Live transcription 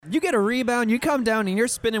You get a rebound, you come down, and you're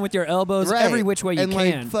spinning with your elbows every which way you can.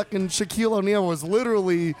 And like fucking Shaquille O'Neal was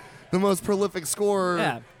literally the most prolific scorer.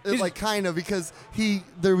 Yeah. Like kind of because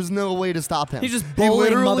there was no way to stop him. He's just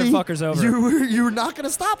bowling motherfuckers over. You're not gonna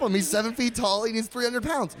stop him. He's 7 feet tall and he's 300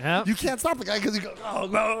 pounds. Yep. You can't stop the guy because he goes.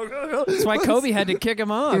 Oh. That's why Kobe had to kick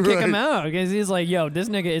him out because he's like, yo, this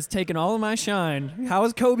nigga is taking all of my shine. How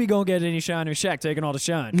is Kobe gonna get any shine or Shaq taking all the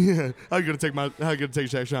shine? Yeah, how you gonna take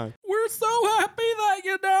Shaq's shine? We're so happy that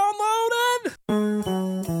you downloaded.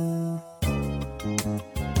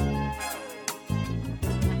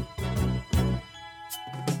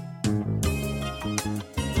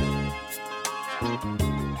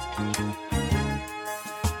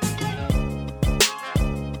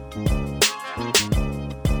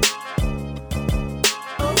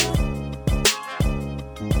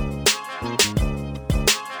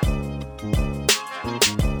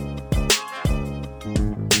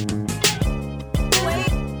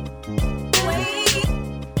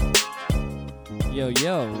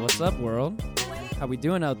 Yo, what's up, world? How we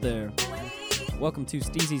doing out there? Welcome to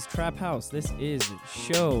Steezy's Trap House. This is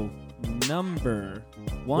show number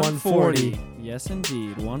 140. Yes,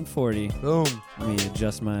 indeed, 140. Boom. Let me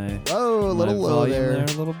adjust my a little low volume there. a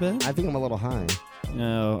little bit. I think I'm a little high.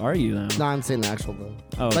 No, are you though? No, I'm saying the actual though.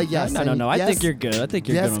 Oh, but yes, no. I think you're good. I think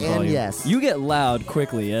you're good on volume. Yes. You get loud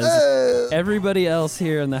quickly, as everybody else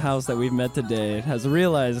here in the house that we've met today has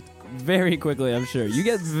realized very quickly, I'm sure. You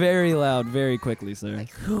get very loud very quickly, sir.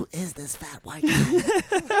 Like, who is this fat white guy?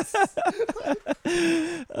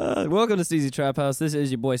 Welcome to Steezy Trap House. This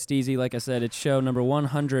is your boy Steezy. Like I said, it's show number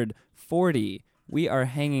 140. We are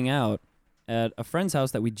hanging out at a friend's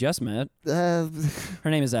house that we just met. Her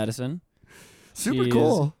name is Addison. Super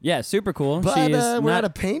cool. Yeah, super cool. But we're at a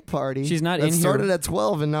paint party. She's not in here. It started at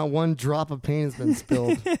 12 and not one drop of paint has been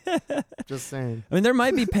spilled. Just saying. I mean, there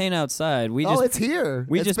might be paint outside. It's here.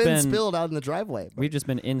 It's been spilled out in the driveway. We've just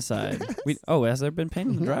been inside. Has there been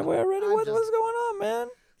paint in the driveway already? What's going on, man?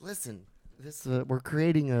 Listen, we're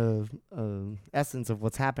creating a essence of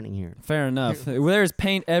what's happening here. Fair enough. There's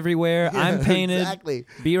paint everywhere. Yeah, I'm painted. Exactly.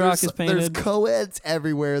 B-Rock is painted. There's co-eds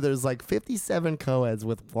everywhere. There's like 57 co-eds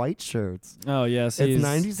with white shirts. Oh, yes. It's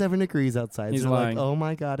 97 degrees outside. He's so lying. Like, oh,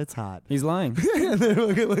 my God, it's hot. He's lying.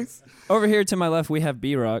 Over here to my left, we have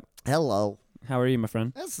B-Rock. Hello. How are you, my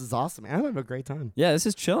friend? This is awesome. I'm having a great time. Yeah, this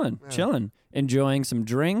is chilling. Enjoying some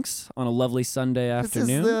drinks on a lovely Sunday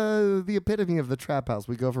afternoon. This is the epitome of the trap house.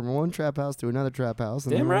 We go from one trap house to another trap house.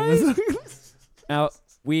 Damn right. Now,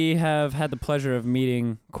 we have had the pleasure of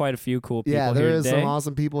meeting quite a few cool people here today. Yeah, there is some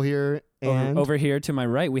awesome people here. And over here to my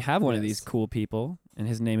right, we have one of these cool people, and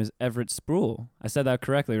his name is Everett Spruill. I said that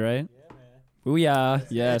correctly, right? Booyah.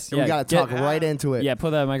 Yes. We got to talk right into it. Yeah,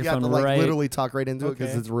 put that microphone right. Literally talk right into it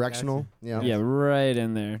because it's directional. Yeah, right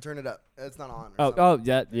in there. Turn it up. It's not on.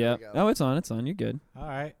 Yeah. Oh, it's on. It's on. You're good. All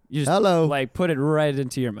right. You just put it right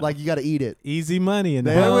into your mouth. Like you got to eat it. Easy money in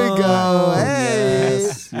there. We go. Hey.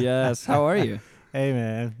 Yes. How are you? Hey,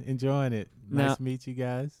 man. Enjoying it. Nice to meet you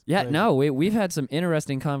guys. Yeah. No, we've had some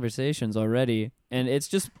interesting conversations already, and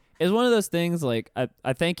it's one of those things, like,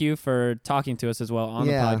 I thank you for talking to us as well on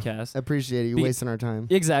the podcast. I appreciate it. You wasting our time.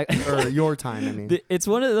 Exactly. Or your time, I mean. It's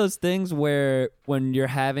one of those things where when you're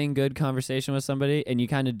having good conversation with somebody and you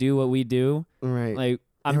kind of do what we do, right? Like,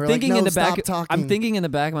 I'm thinking in the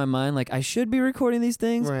back of my mind, like, I should be recording these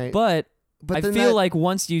things, right? But I feel like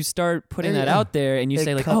once you start putting that out there and you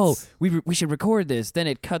say like, we should record this, then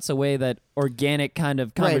it cuts away that organic kind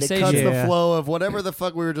of conversation. Right, it cuts the flow of whatever the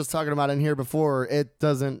fuck we were just talking about in here before. It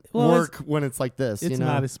doesn't work when it's like this. It's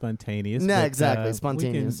not as spontaneous. No, exactly.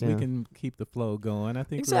 Spontaneous. We can keep the flow going. I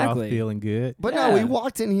think we're all feeling good. But no, we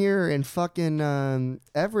walked in here and fucking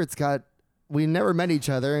Everett's got... We never met each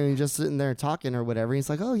other and he's just sitting there talking or whatever. He's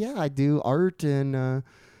like, oh, yeah, I do art and...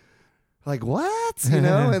 Like, what? You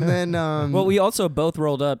know? And then... well, we also both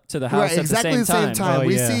rolled up to the house at the same time.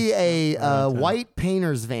 We see a white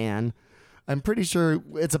painter's van. I'm pretty sure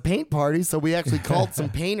it's a paint party, so we actually called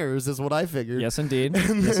some painters, is what I figured. Yes, indeed.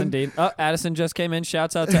 Yes, indeed. Oh, Addison just came in.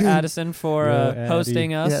 Shouts out to Addison for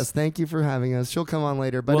hosting us. Yes, thank you for having us. She'll come on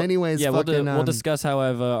later. But anyways, we'll discuss how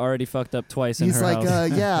I've already fucked up twice in her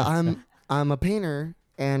house. He's like, I'm a painter.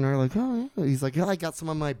 And we're like, oh, yeah. He's like, I got some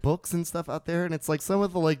of my books and stuff out there. And it's like some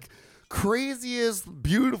of the, like... craziest,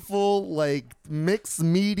 beautiful, like mixed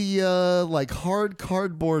media, like hard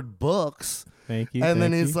cardboard books. Thank you. And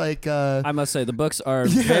then he's like, I must say the books are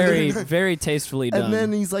very, very tastefully done. And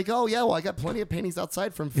then he's like, oh yeah, well I got plenty of paintings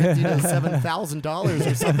outside from $50,000 to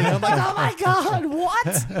 $7,000 or something. I'm like, oh my god,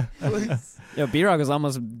 what? Yo, B-Rock was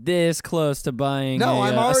almost this close to buying No,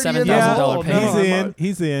 I'm a already in the $7,000 hole. painting.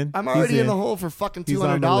 He's in. I'm already in the hole for fucking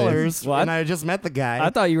 $200, Well, and I just met the guy. I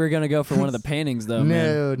thought you were going to go for one of the paintings, though,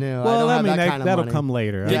 man. No. Well, I don't have that kind of that'll money. come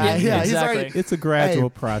later. Yeah, exactly. He's already, It's a gradual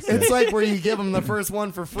process. it's like where you give him the first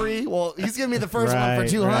one for free. Well, he's giving me the first one for Right,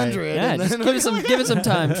 200. Yeah, and just then give it some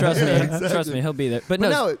time. Trust me. Exactly. Trust me, he'll be there. But But no,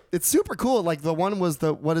 no, it's super cool. Like the one was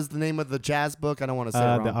what is the name of the jazz book? I don't want to say it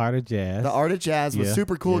wrong. The Art of Jazz. The Art of Jazz was Yeah,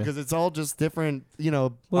 super cool yeah. because it's all just different,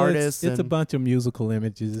 Well, artists. It's a and- bunch of musical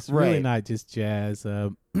images. It's really Right. not just jazz.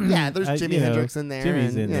 Yeah, there's Jimi Hendrix in there.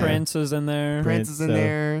 Jimmy's and, in yeah. there. Prince is in there. Prince is in so,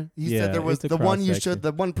 there. He said there was it's a the one you cross-section. showed.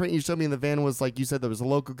 The one print you showed me in the van was like you said there was a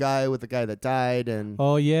local guy with the guy that died, and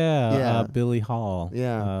Oh yeah, Yeah. Billy Hall,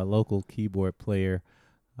 Yeah. local keyboard player.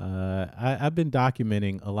 I've been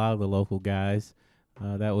documenting a lot of the local guys.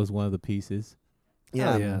 That was one of the pieces.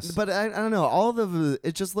 yeah. Oh, yes. But I don't know. All of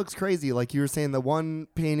it just looks crazy. Like you were saying, the one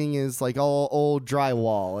painting is like all old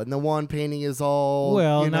drywall, and the one painting is all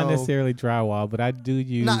Well, you not know, necessarily drywall, but I do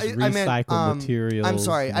use No, I meant, recycled materials. I'm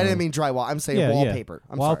sorry, you I didn't know. mean drywall. I'm saying Yeah, wallpaper.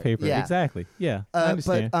 I'm sorry. Wallpaper, Yeah. exactly. Yeah, I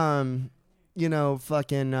understand. But you know,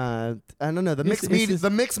 fucking, I don't know. The It's- mixed it's media, just- the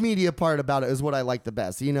mixed media part about it is what I like the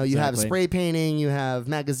best. You know, you have Exactly. spray painting, you have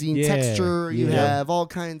magazine Yeah, texture, you yeah. have all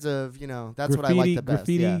kinds of, that's what I like the best.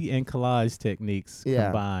 Graffiti Yeah. and collage techniques Yeah.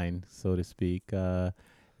 combined, so to speak. And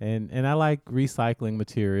I like recycling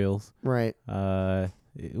materials. Right. Well,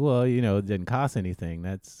 it doesn't cost anything.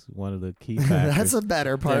 That's one of the key factors. That's a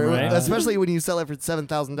better part, right. especially when you sell it for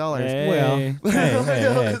 $7,000. Hey. Well,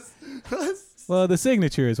 hey. I Well, the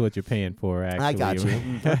signature is what you're paying for, actually. got you.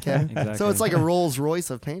 Okay. Exactly. So it's like a Rolls Royce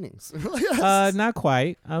of paintings. Not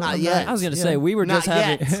quite. Not yet. I was gonna Yeah. say we were Not just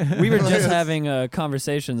having we were just Yes. having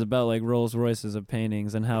conversations about like Rolls Royces of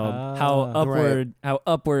paintings and how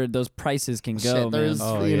upward those prices can go. Shit, there's man.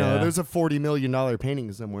 Oh, yeah. there's a $40 million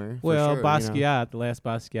painting somewhere. for Well, sure, Basquiat, the last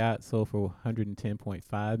Basquiat sold for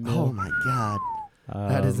 $110.5 million. Oh my God,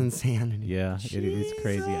 that is insanity. Yeah, it's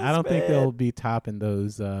crazy. Jesus, I don't think man. they'll be topping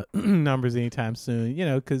those numbers anytime soon.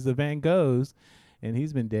 Because the Van Goghs, and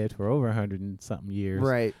he's been dead for over 100 and something years.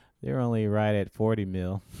 Right. They're only right at 40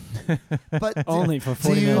 mil. But Only for do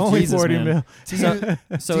 40 you- mil. Only Jesus, 40 man. mil.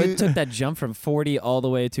 So do you- it took that jump from 40 all the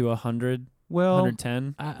way to 100, Well,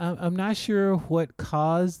 110. I'm not sure what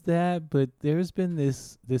caused that, but there's been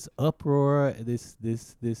this uproar,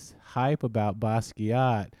 this hype about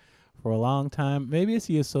Basquiat for a long time. Maybe it's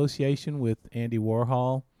the association with Andy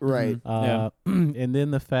Warhol, right. and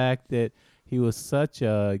then the fact that he was such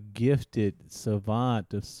a gifted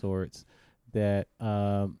savant of sorts that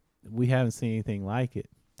we haven't seen anything like it.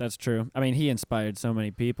 That's true. I mean, he inspired so many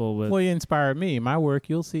people with. Well, he inspired me. My work,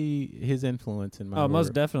 you'll see his influence in my work. Oh,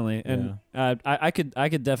 most definitely, and I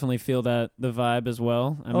could definitely feel the vibe as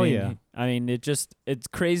well. I mean, it's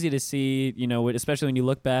crazy to see, especially when you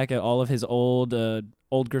look back at all of his old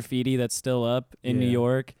graffiti that's still up in New Yeah.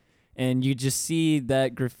 York, and you just see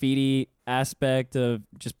that graffiti aspect of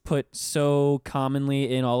just put so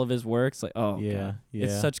commonly in all of his works. Like, oh, God.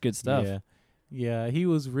 It's such good stuff. Yeah, he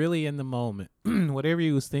was really in the moment. Whatever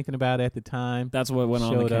he was thinking about at the time, That's what went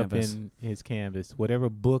on the showed up canvas. in his canvas. Whatever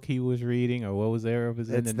book he was reading or what was there was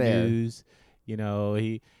in It's the there. news, and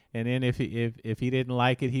then if he didn't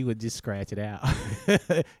like it, he would just scratch it out.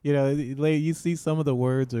 You see some of the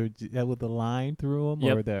words are with the line through them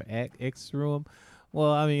Yep. or the X through them.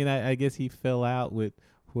 Well, I mean, I guess he fell out with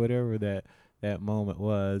whatever that moment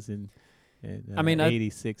was, and I mean,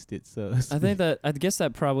 86'd it. So I guess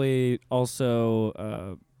that probably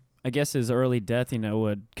also, his early death,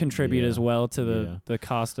 would contribute Yeah. as well to Yeah. the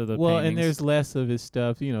cost of the well, paintings. and there's less of his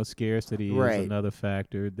stuff. Scarcity Right. is another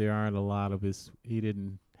factor. There aren't a lot of his. He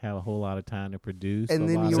didn't have a whole lot of time to produce. And a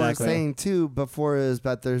then lot you of were stuff. saying too before is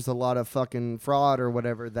that there's a lot of fucking fraud or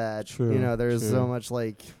whatever that True, there's true. so much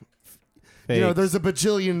like Fakes. there's a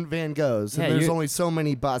bajillion Van Goghs Yeah, and there's you're- only so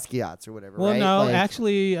many Basquiats or whatever. Well, right? no, Like,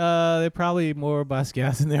 actually, there are probably more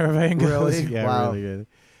Basquiats than there are Van Goghs. Really? Yeah, Wow. really.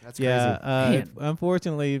 that's crazy. Yeah, Man.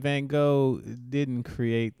 unfortunately, Van Gogh didn't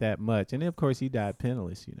create that much, and of course, he died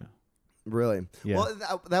penniless. Really? Yeah.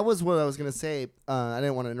 Well, that was what I was gonna say. I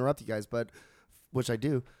didn't want to interrupt you guys, but which I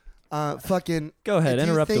do. Fucking Go ahead, do you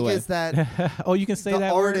interrupt think away. is that Oh, you can say the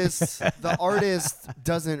that word? the artist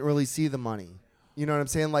doesn't really see the money. You know what I'm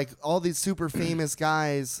saying? Like all these super famous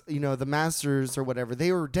guys, the masters or whatever,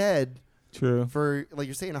 they were dead True. for like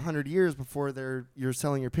you're saying 100 years before you're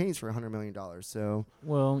selling your paintings for $100 million. So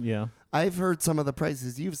Well, yeah. I've heard some of the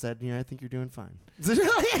prices you've said. I think you're doing fine.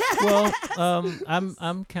 Well,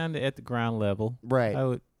 I'm kind of at the ground level. Right. I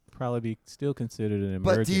would probably be still considered an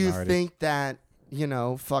But emerging do you artist. think that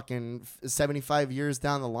fucking 75 years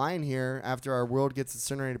down the line here, after our world gets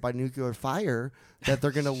incinerated by nuclear fire, that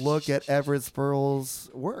they're going to look at Everett Sperl's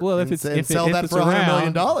work and sell that for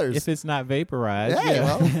 $100 million. If it's not vaporized.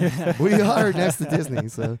 Well, we are next to Disney,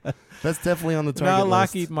 so that's definitely on the target list. No,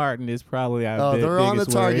 Lockheed Martin is probably our they're on the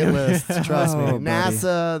target list. Trust me. Oh,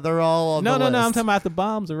 NASA, they're all on the list. No. I'm talking about the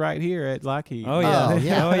bombs are right here at Lockheed. Oh, yeah. Oh,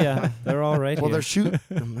 yeah. Oh, yeah. They're all right Well, here. they're shooting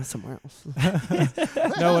them somewhere else.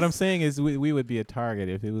 No, what I'm saying is we would be a target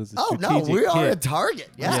if it was a strategic we are a hit. target.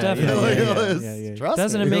 Yeah, definitely. Trust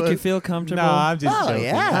Doesn't me. it make you feel comfortable? No, I'm just joking.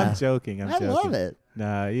 yeah. I'm joking. I love it.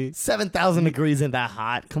 Nah, 7,000 degrees ain't that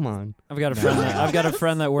hot. Come on. I've got a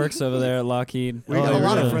friend that works over there at Lockheed. We got a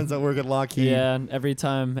lot of friends that work at Lockheed. Yeah, and every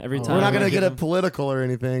time. We're not going to get it political or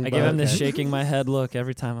anything. I give him this shaking my head look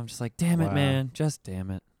every time. I'm just like, damn it, man. Just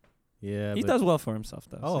damn it. Yeah, He does well for himself,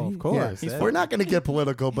 though. Oh, so of course. Yeah, we're not going to get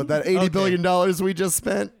political, but that $80 billion we just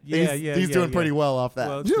spent, he's doing pretty well off that.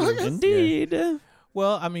 Well, true. Indeed. Yeah.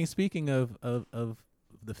 Well, I mean, speaking of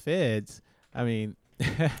the feds, I mean,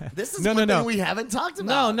 this is one thing we haven't talked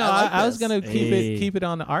about. No, I was gonna keep it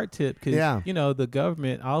on the art tip because the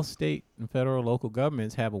government, all state and federal, local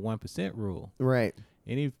governments have a 1% rule. Right.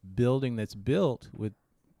 Any building that's built with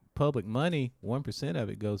public money, 1% of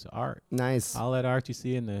it goes to art. Nice. All that art you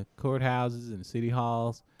see in the courthouses and city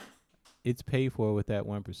halls, it's paid for with that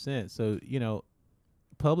 1%. So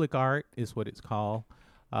public art is what it's called.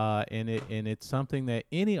 And it's something that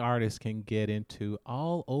any artist can get into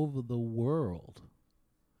all over the world.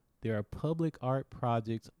 There are public art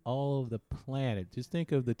projects all over the planet. Just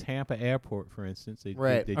think of the Tampa airport, for instance.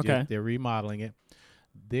 They're remodeling it.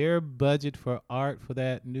 Their budget for art for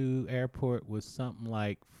that new airport was something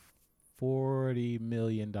like $40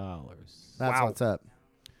 million. That's what's up.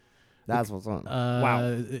 That's what's on.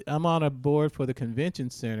 Wow. I'm on a board for the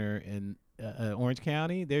convention center in Orange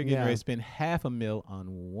County. They're getting ready to spend $500,000 on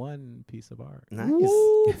one piece of art. Nice.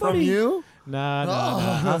 Ooh, From you? No.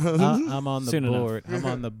 I'm on the board. I'm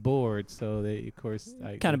on the board, so they, of course,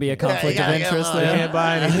 kind of be a conflict of interest They there. can't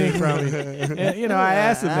buy anything from me. And, I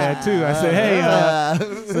asked him that too. I said, "Hey,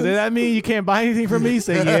 so does that mean you can't buy anything from me?" He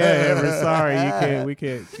said, "Yeah, we're sorry, you can't. We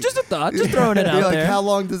can't." Just a thought, just throwing it out there. How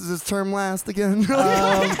long does this term last again?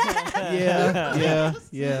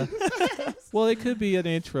 Yeah. Well, it could be an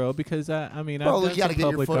intro because I've done you got to some get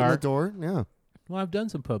your public foot in the art. door. Yeah. Well, I've done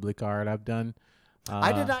some public art. I've done.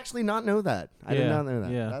 I did actually not know that. I did not know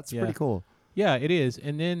that. Yeah, That's pretty cool. Yeah, it is.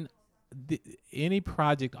 And then any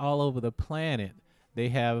project all over the planet, they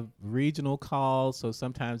have regional calls. So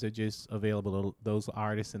sometimes they're just available to those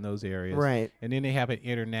artists in those areas. Right. And then they have an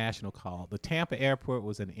international call. The Tampa airport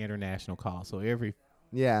was an international call. So every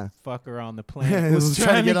fucker on the planet was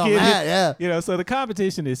trying to get on that. Yeah. So the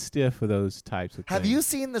competition is stiff for those types of things. Have you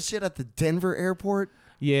seen the shit at the Denver airport?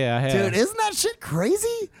 Yeah, I have. Dude, isn't that shit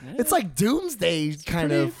crazy? Yeah. It's like doomsday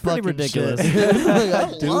kind of fucking ridiculous. Shit.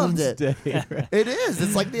 I loved it. Right. It is.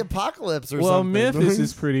 It's like the apocalypse or well, something. Memphis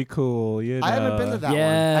is pretty cool. I haven't been to that one.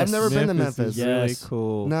 I've never been to Memphis. Is really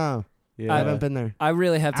cool. No. Yeah. I haven't been there. I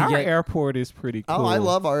really have to Our airport is pretty cool. Oh, I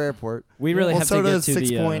love our airport. We really have to get to the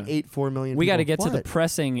 6.84 million. We got to get to the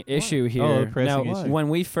pressing issue here. Oh, the pressing issue. When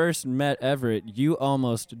we first met Everett, you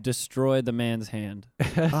almost destroyed the man's hand.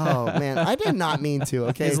 Oh man, I did not mean to.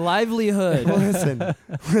 Okay, his livelihood. Listen.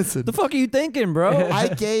 The fuck are you thinking, bro? I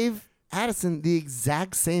gave Addison the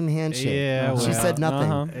exact same handshake. Yeah, she said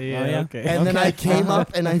nothing. Yeah, okay. And then I came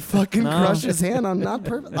up and I fucking crushed his hand on not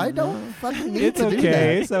purpose. I don't fucking need to do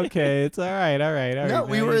that. It's okay. It's all right. No,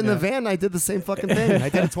 we were in the van. I did the same fucking thing. I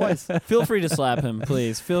did it twice. Feel free to slap him,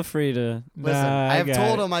 please. Feel free to. Listen, I have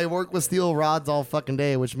told him I work with steel rods all fucking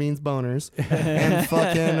day, which means boners. And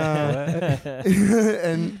fucking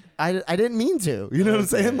and I didn't mean to. You know what I'm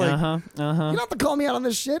saying? Like, you don't have to call me out on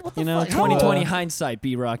this shit. What the fuck? 2020 hindsight,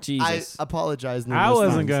 B-Rock. Jesus. I apologize. I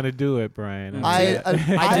wasn't gonna do it, Brian. I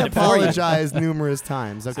apologized numerous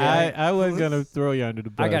times. Okay. I wasn't gonna throw you under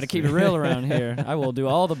the bus. I got to keep it real around here. I will do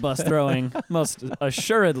all the bus throwing, most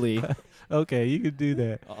assuredly. Okay, you could do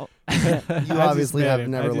that. You obviously have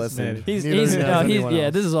never listened. This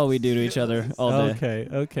is all we do to each other all day.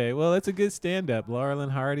 Okay. Well, it's a good stand-up. Laurel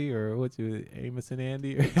and Hardy, or what's you, Amos and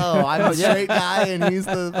Andy? Oh, I'm a straight guy, and he's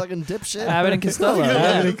the fucking dipshit. Abbott and Costello.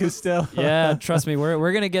 Abbott and Costello. Yeah, trust me,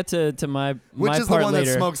 we're gonna get to my Which is part the one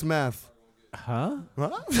later. that smokes meth? Huh?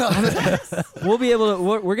 We'll be able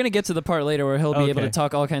to. We're gonna get to the part later where he'll be able to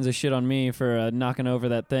talk all kinds of shit on me for knocking over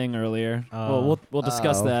that thing earlier. We'll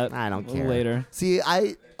discuss that. I don't care later. See,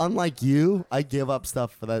 unlike you, I give up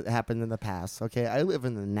stuff that happened in the past. Okay, I live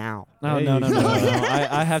in the now. No.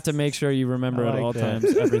 I have to make sure you remember at all times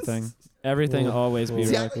everything. Everything Cool. always be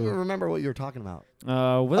See, I right. don't even remember what you were talking about.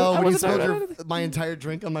 What when you was spilled my entire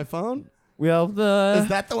drink on my phone? Well, Is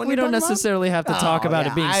that the one we you're don't talking about? necessarily have to talk Oh, about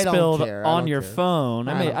yeah, it being I don't spilled care. I on don't your care. phone.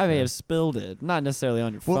 I I may don't I may care. have spilled it, not necessarily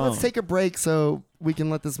on your phone. Well, let's take a break so we can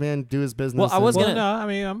let this man do his business. Well, I was Well, gonna- no, I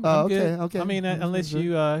mean, I'm okay, good. okay. I mean, unless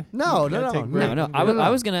you, No, you no, gotta no, take a no, break. No, I'm good. I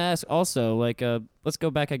was gonna ask also, like, let's go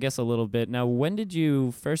back, I guess, a little bit. Now, when did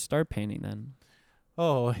you first start painting? Then,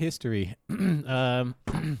 Oh, history.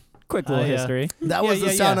 quick little history. That Yeah, was the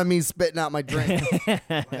yeah, sound yeah. of me spitting out my drink.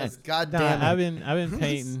 God Nah, damn I've it. been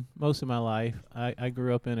painting most of my life. I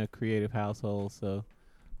grew up in a creative household, so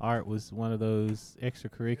art was one of those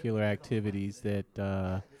extracurricular activities that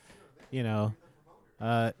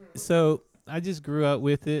so I just grew up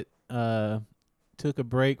with it. Took a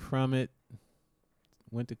break from it.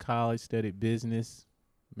 Went to college, studied business,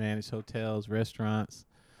 managed hotels, restaurants,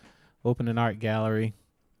 opened an art gallery,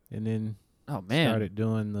 and then Oh man, started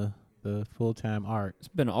doing the full-time art. it's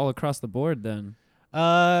been all across the board then.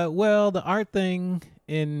 Well, the art thing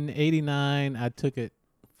in '89, I took it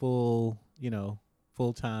full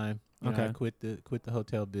time. Okay. I quit the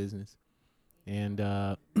hotel business, and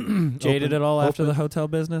Jaded at all after the hotel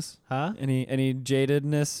business? Huh? Any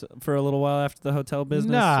jadedness for a little while after the hotel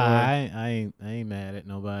business? Nah, or I ain't mad at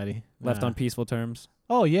nobody. left Nah. on peaceful terms.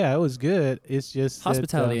 Oh yeah, it was good. It's just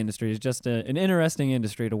Hospitality That, industry is just an interesting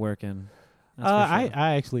industry to work in. That's for sure.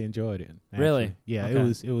 I actually enjoyed it. Really? actually. Yeah,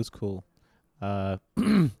 Okay. it was cool. I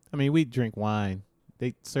mean, we drink wine.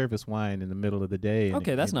 They serve us wine in the middle of the day.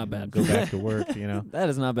 Okay, that's not bad. Go back to work, That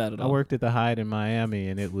is not bad at I all. worked at the Hyatt in Miami,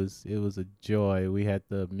 and it was a joy. We had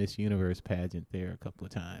the Miss Universe pageant there a couple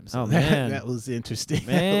of times. Oh, So man. that was interesting.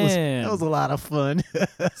 Man. that was a lot of fun.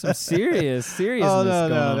 Some seriousness oh no, going on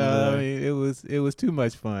no, no! over I there. mean, it was too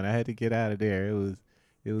much fun. I had to get out of there. It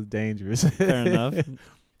was dangerous. Fair enough.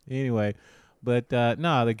 Anyway, but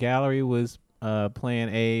no, the gallery was plan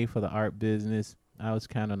A for the art business. I was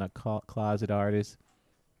kind of a closet artist.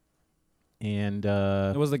 And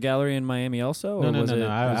Was the gallery in Miami also? Or no. was it,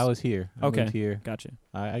 I was here. I Okay. moved here. Gotcha.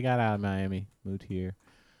 I got out of Miami, moved here.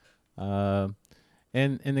 And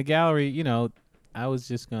in the gallery, I was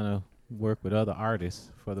just gonna work with other artists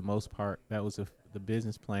for the most part. That was the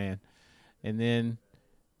business plan, and then,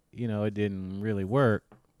 it didn't really work.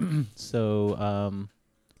 So,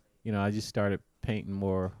 I just started painting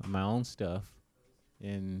more of my own stuff,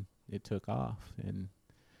 and it took off. And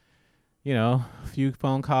a few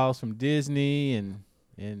phone calls from Disney and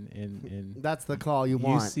That's the call you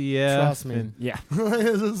want. UCF. Trust me. And, Yeah.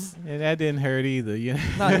 and that didn't hurt either.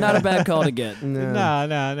 Not a bad call to get. No.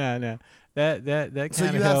 No. That So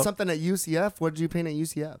kind you of have helped. something at UCF? What did you paint at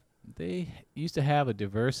UCF? They used to have a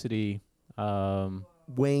diversity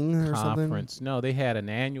Wing or something? conference. No, they had an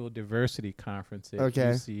annual diversity conference at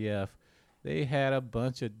Okay. UCF. They had a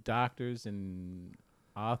bunch of doctors and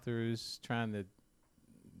authors trying to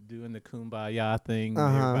doing the kumbaya thing.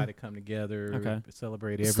 Uh-huh. Everybody come together, Okay.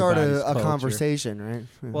 celebrate everybody's Start a culture. conversation, right?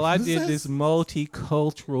 Well, I did this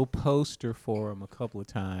multicultural poster for them a couple of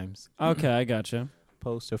times. Okay, I gotcha.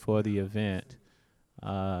 Poster for the event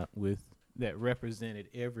with that represented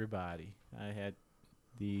everybody. I had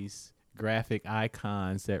these graphic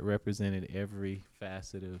icons that represented every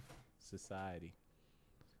facet of society.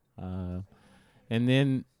 And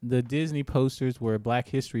then the Disney posters were Black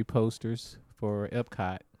History posters for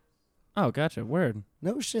Epcot. Oh, gotcha. Word.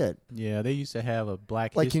 No shit. Yeah, they used to have a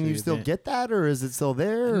Black Like, History can you still event. get that, or is it still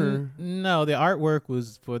there? Or? No, the artwork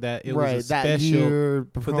was for that. It right, was a that special year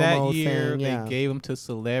for promo that year. thing, yeah. They gave them to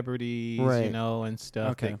celebrities, Right. and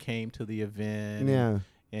stuff Okay. that came to the event. Yeah.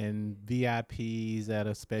 And VIPs at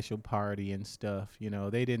a special party and stuff.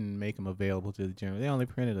 They didn't make them available to the general. They only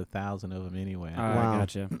printed 1,000 of them anyway. Wow. I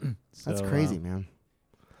gotcha. That's So, crazy, man.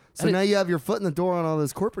 So And now you have your foot in the door on all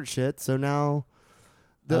this corporate shit. So now,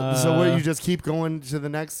 so what, you just keep going to the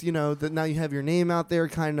next, that now you have your name out there,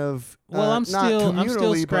 kind of. Well, I'm not still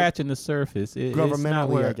communally, but scratching the surface. It's not governmentally,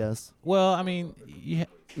 where, I guess. Well, I mean,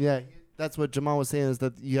 Yeah, that's what Jamal was saying, is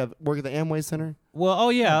that you have work at the Amway Center. oh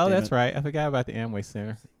yeah, God damn that's it. right. I forgot about the Amway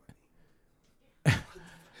Center.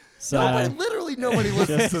 Literally nobody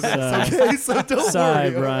listens to Just, this. Okay, so don't Sigh,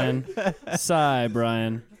 worry. Brian. Sigh,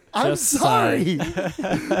 Brian. I'm Just sigh. sorry.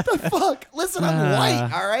 The fuck? Listen, I'm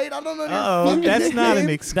white. All right, I don't know. Oh, that's not an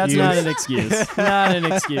excuse. That's not an excuse. Not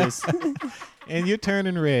an excuse. And you're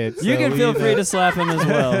turning red. You so can we feel free know. to slap him as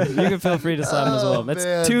well. You can feel free to slap him as well. That's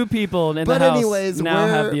man. two people in But the house anyways, now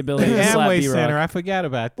have where- the ability The to slap Amway B-Rock. Center. I forgot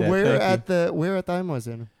about that. Where Thank at you. the Amway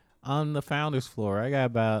Center? On the founder's floor. I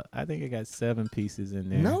think I got 7 pieces in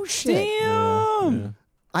there. No shit. Yeah, yeah.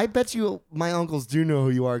 I bet you my uncles do know who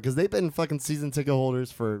you are, because they've been fucking season ticket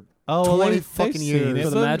holders for Oh, 20 they've fucking seen years. it. For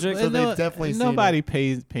the Magic? So they've definitely seen nobody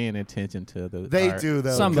paying attention to the. They art. do though.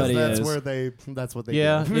 'cause Somebody that's is. where that's what they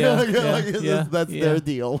Yeah, do. yeah, Like, yeah, that's yeah. their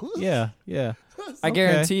deal. Yeah, yeah. I Okay.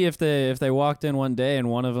 guarantee if they walked in one day and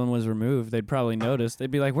one of them was removed, they'd probably notice. They'd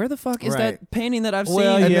be like, "Where the fuck is Right. that painting that I've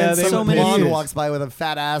Well, seen?" And yeah, then they some so many blonde years. walks by with a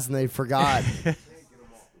fat ass and they forgot.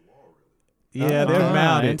 Yeah, Oh, they're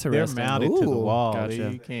mounted. They're interesting. mounted to the Ooh. wall.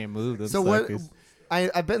 Gotcha. You can't move them. So what? suckers.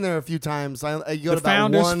 I've been there a few times. I go The to about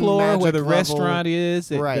founder's one floor where Magic the level. restaurant is,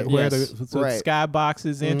 Right. where Yes. the Right.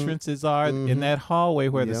 skyboxes entrances are, in that hallway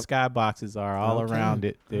where the Yep. skyboxes are all Okay. around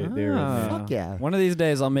it. They're in there. Ah. Fuck yeah. One of these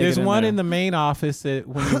days, I'll make There's it one there. in the main office that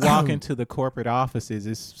when you walk into the corporate offices,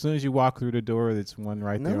 as soon as you walk through the door, there's one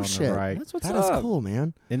right there No on shit. the right. That's what's That is up. cool,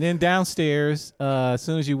 man. And then downstairs, as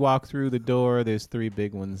soon as you walk through the door, there's 3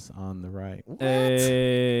 big ones on the right.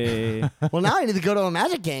 Hey. Well, now I need to go to a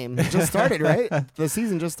Magic game. It just started, right? The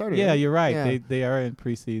season just started. Yeah, right? you're right. Yeah. They are in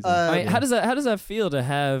preseason. I mean, how does that feel to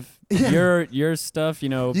have your stuff, You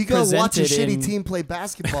go watch a presented shitty in- team play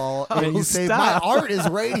basketball and you say, stop. "My art is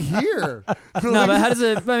right here." No, but how does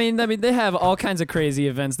it? I mean, they have all kinds of crazy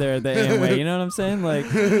events there at the Amway. You know what I'm saying? Like,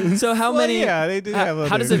 so how Well, many? yeah, they do have How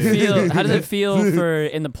other does it events. feel? How does it feel for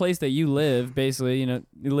in the place that you live? Basically, you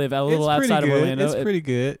live a little It's pretty outside of good. Orlando. It's pretty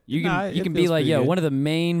good. You can Nah, you it can be feels like, pretty yo, good. one of the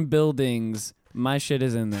main buildings. My shit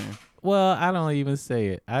is in there. Well, I don't even say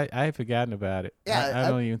it. I had forgotten about it. Yeah, I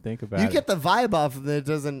don't even think about you it. get the vibe off of it. It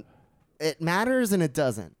doesn't. It matters and it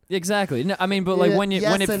doesn't. Exactly. No, I mean, but like Yeah, when yes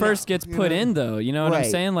it and first no, gets you put know? in, though, you know what I'm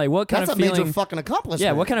Right. saying? Like, what kind That's of a feeling? major fucking accomplishment.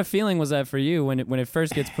 Yeah, what kind of feeling was that for you when it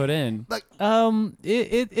first gets put in?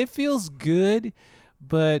 It feels good,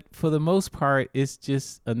 but for the most part, it's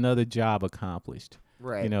just another job accomplished.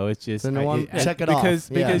 Right. You know, it's just So no one check it because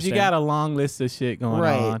off. Yeah. because you got a long list of shit going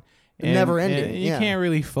Right. on. Never ending, and you yeah. can't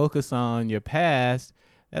really focus on your past.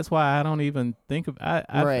 That's why I don't even think of. I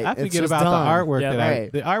Right. I It's forget just about done. the artwork Yeah, that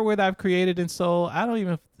right. the artwork I've created and sold. I don't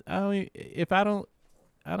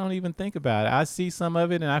even think about it. I see some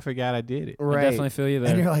of it and I forgot I did it. I Right. definitely feel you And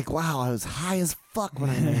there. you're like, wow, I was high as fuck when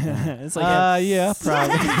I made that. It's like Yeah,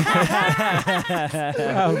 probably.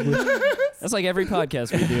 Probably. that's like every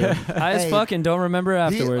podcast we do. High as Hey, fuck and don't remember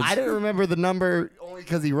afterwards. I didn't remember the number only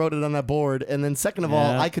because he wrote it on that board. And then second of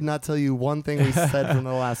all, Yeah. I could not tell you one thing we said from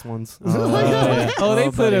the last ones. Yeah. Oh, they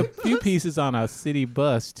Oh, put a buddy. few pieces on a city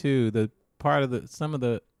bus too. The part of some of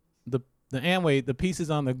the Amway, the pieces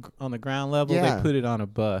on the ground level, Yeah. they put it on a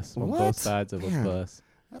bus on What? both sides of Yeah. a bus.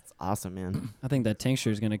 That's awesome, man. I think that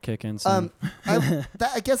tincture is gonna kick in soon.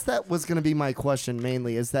 I guess that was going to be my question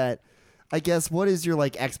mainly is that I guess what is your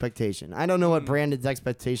like expectation? I don't know what Brandon's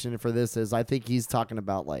expectation for this is. I think he's talking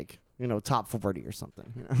about like, top 40 or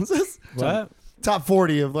something. What? Top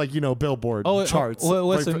 40 of like, Billboard charts. What's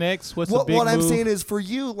Like, the for- next? What's the big what I'm move? saying is for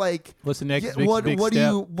you, like, What's the next yeah, big, what big what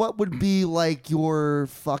step? what would be like your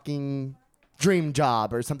fucking dream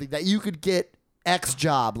job or something that you could get X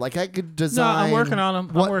job? Like I could No, design. I'm working on them.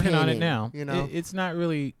 I'm what working on it painting, now. You know? It's not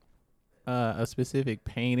really a specific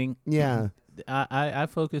painting. Yeah. I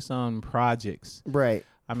focus on projects. Right.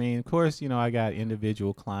 I mean, of course, I got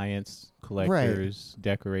individual clients, collectors,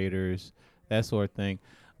 decorators, that sort of thing.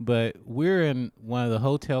 But we're in one of the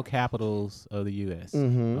hotel capitals of the U.S.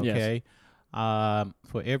 Mhm. Yes. Okay,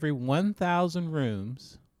 for every 1,000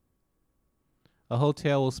 rooms, a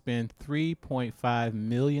hotel will spend $3.5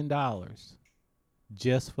 million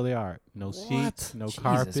just for the art. No sheets, no Jesus,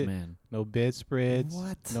 carpet, man. no bedspreads,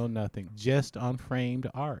 What? no nothing. Just on framed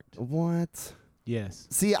art. What? Yes.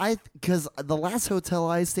 See, because the last hotel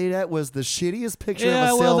I stayed at was the shittiest picture Yeah,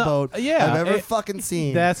 of a well, sailboat yeah, I've ever it- fucking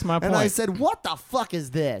seen. That's my point. And I said, "What the fuck is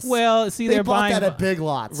this?" Well, see, they they're bought buying that at Big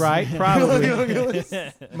Lots, right, probably,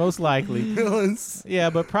 most likely. Yeah,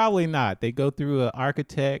 but probably not. They go through an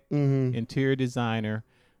architect, Mhm. interior designer.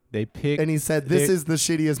 They pick. And he said, "This they- is the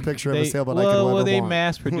shittiest picture of a sailboat I could well, ever they want."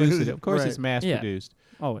 mass produce it. Of course, Right. it's mass Yeah. produced.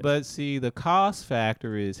 Always. But see, the cost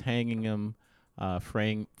factor is hanging them,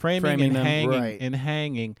 framing Framing and them, right.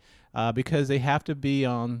 hanging, because they have to be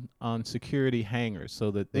on security hangers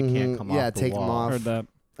so that they can't come Yeah, off the take 'em wall. off. Heard that.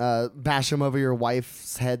 Bash him over your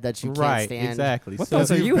wife's head that you can't Right, stand. exactly. What So thoughts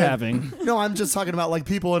are you've you been- having? No, I'm just talking about like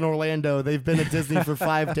people in Orlando. They've been at Disney for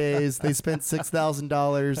 5 days. They spent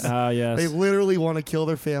 $6,000. Yes. They literally want to kill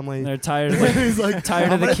their family. They're tired. He's like, Tired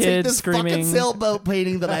I'm of the gonna take kids this screaming. fucking sailboat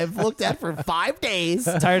painting that I've looked at for 5 days.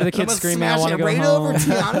 Tired of the I'm kids gonna screaming, "I smash want to it go right home." over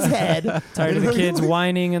Tiana's head. Tired of the kids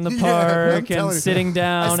whining in the Yeah, I'm park telling and you. sitting I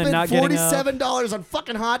down spent and not getting up. $47 on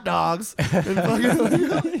fucking hot dogs. And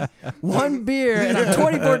fucking- One beer and I'm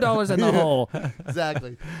 $24 in the hole.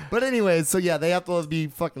 exactly. But anyways, so yeah, they have to be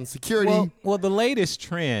fucking security. Well, the latest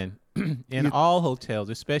trend in all hotels,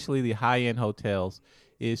 especially the high-end hotels,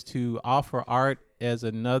 is to offer art as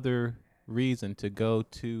another reason to go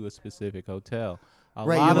to a specific hotel. A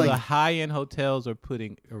Right, lot you're of the like- high-end hotels are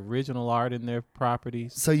putting original art in their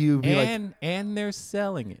properties, So you be like, and they're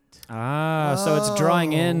selling it. So it's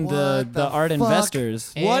drawing in Oh, the what art the fuck?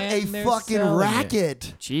 investors. what a And they're fucking selling it.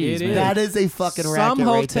 racket. Jeez, It man. is. That is a fucking racket Some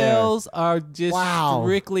right there. hotels are just Wow.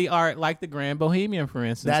 strictly art, like the Grand Bohemian, for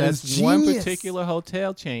instance. That is That's one genius. particular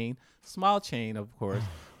hotel chain, small chain, of course,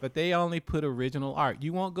 but they only put original art.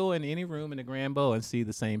 You won't go in any room in the Grand Bo and see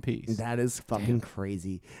the same piece. That is fucking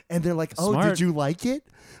crazy. And they're like, oh, Smart. did you like it?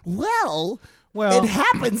 Well, Well- it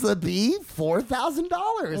happens to be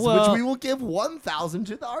 $4,000, Well- which we will give $1,000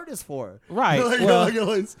 to the artist for. Right. Like, Well-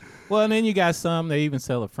 like, Well, and then you got some they even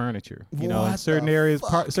sell the furniture. You know, in What certain the areas,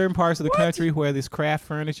 fuck? certain parts of the country where this craft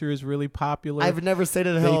furniture is really popular. I've never stayed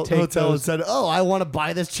at a They take hotel and those- said, oh, I want to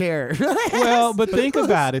buy this chair. Well, but think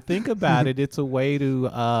about it. Think about it. It's a way to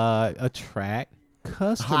attract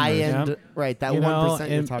customers. High end, right? That You 1% know,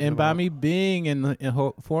 you're and, talking and about. by me being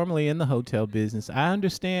formerly in the hotel business, I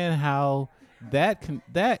understand how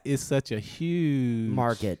that is such a huge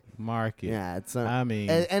Market. Yeah, it's I mean,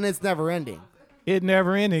 and it's never ending. it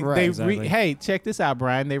never ending. Right, They exactly. hey, check this out,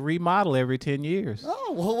 Brian. They remodel every 10 years.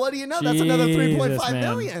 Oh, well, what do you know? That's another Jesus, 3.5 man.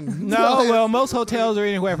 million. No, well, most hotels are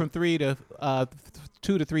anywhere from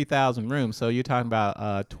 2 to 3,000 rooms. So you're talking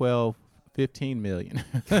about 12, 15 million.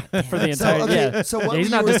 For the entire, okay, yeah. so what He's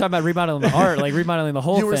you not were- just talking about remodeling the art, like remodeling the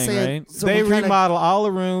whole You were thing, saying, right? so They we kinda- remodel all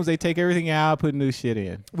the rooms. They take everything out, put new shit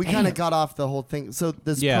in. We kind of got off the whole thing. So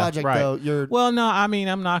this Yeah, project, right. though, you're Well, no, I mean,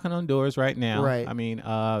 I'm knocking on doors right now. Right. I mean,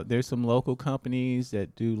 there's some local companies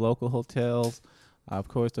that do local hotels. Of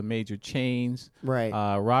course, the major chains. right.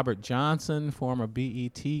 Robert Johnson, former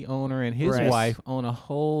BET owner, and his Right. wife own a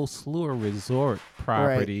whole slew of resort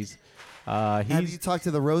properties. Have you He's talked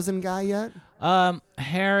to the Rosen guy yet?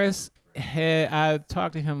 Harris. I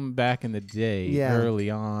talked to him back in the day, Yeah. early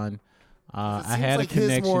on. It I seems had like a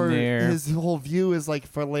connection there. His whole view is like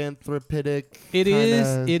philanthropic. It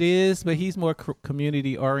kinda- is, but he's more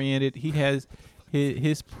community oriented. He has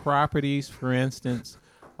his properties, for instance,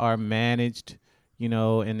 are managed, you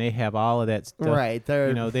know, and they have all of that stuff. Right. They're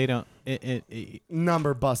You know, they don't.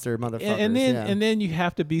 number buster motherfuckers. And then yeah. and then you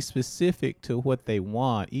have to be specific to what they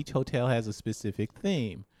want. Each hotel has a specific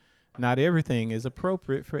theme. Not everything is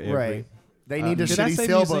appropriate for every. right. They need a did I shitty say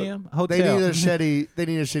sailboat. museum? They Hotel. need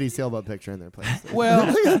a shitty sailboat picture in their place.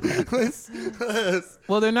 Well, Please.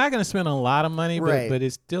 well, they're not going to spend a lot of money, Right. but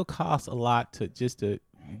it still costs a lot to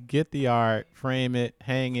get the art, frame it,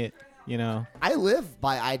 hang it. You know. I live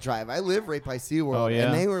by iDrive. I live right by SeaWorld. Oh, yeah?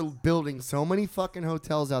 And they were building so many fucking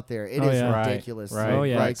hotels out there. It Oh, is yeah. ridiculous. Right. Oh,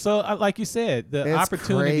 yeah. Right. So, like you said, the It's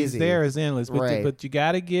opportunities crazy. there is endless, but Right. but you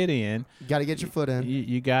got to get in. You got to get your foot in.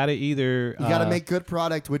 You got to either You got to make good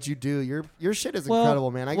product, which you do. Your shit is Well- incredible,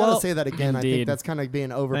 man. I got to well, say that again. I think indeed. that's kind of being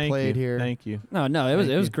Thank overplayed you. here. Thank you. No, it was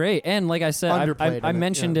Thank you. great, and like I said, Underplayed I in it,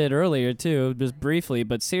 mentioned yeah. it earlier too, just briefly,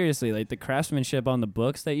 but seriously, like the craftsmanship on the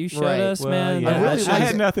books that you showed Right. us, Well, man. yeah, I really that's I like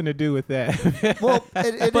had it. nothing to do with that. Well,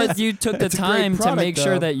 it but is- you took the it's a great time to product, make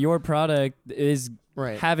sure though. that your product is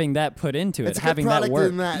Right. having that put into it, It's a good having that product work.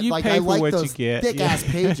 in that. You Like, pay I for like what you those get, thick yeah. ass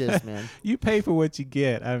pages, man. You pay for what you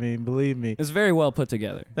get. I mean, believe me. It's very well put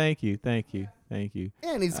together. Thank you. Thank you. Thank you.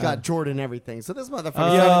 And he's got Jordan everything. So this motherfucker's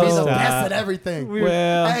Oh, trying to be the stop. best at everything.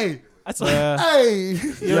 Well, Hey, well, hey.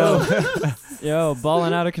 Yo,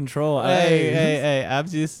 balling out of control. hey, I'm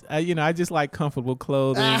just, I just like comfortable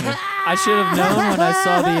clothing. I should have known when I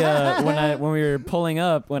saw the when we were pulling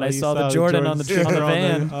up when Oh, I you saw the Jordan on the sticker on the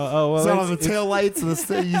van. Oh, well, Saw the it's, tail lights. You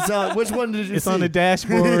saw which one did you it's see? on the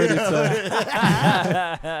dashboard.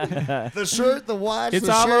 The shirt, the watch. It's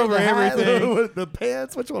the all shirt, over the hat, everything. the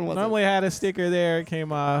pants. Which one was Normally I had a sticker there. It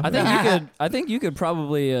came off. I think you could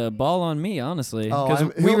probably ball on me, honestly. it? Oh, 'Cause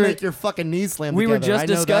he'll make your fucking knees slam. we were together. just I know that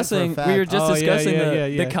for a discussing fact. we were just Oh, yeah, discussing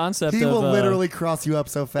yeah. the concept He of will literally cross you up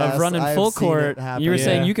so fast. of running I have full seen court. it happen. You were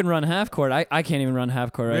saying Yeah. you can run half court. I can't even run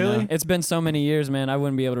half court right Really? now. It's been so many years, man. I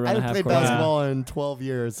wouldn't be able to I run a haven't half played court. basketball in 12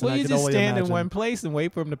 years. Well, and I you can just only stand imagine. in one place and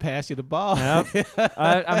wait for him to pass you the ball. Yep.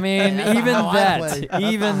 I mean, That's not even how I that, play. That's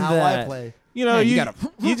even not how I that. play. You know, Yeah, you you gotta-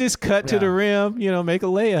 you just cut to Yeah. the rim. Make a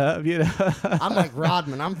layup. I'm like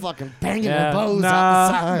Rodman. I'm fucking banging Yeah. the bows Nah,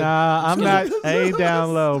 out the side. I'm not. I ain't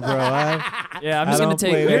down low, bro. Yeah, I'm I just gonna don't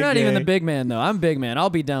play take. You're that not even the game. big man though. I'm big man. I'll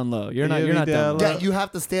be down low. You're not. You'll You're be not down down low. low. Yeah, you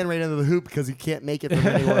have to stand right under the hoop because you can't make it from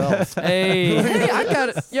anywhere else. Hey, I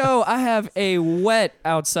got. Yo, I have a wet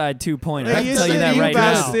outside 2-pointer. I Hey, can you tell you said that you right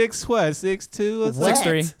about now. 6'2" or What?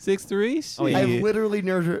 6'3". 6'3"? Oh, yeah. I've literally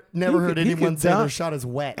never He heard could anyone say their dunk. shot is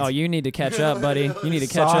wet. Oh, you need to catch up, buddy. You need to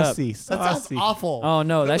catch Saucy, up. That sounds saucy. awful. Oh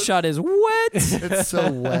no, that shot is wet. It's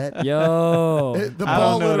so wet. Yo. The I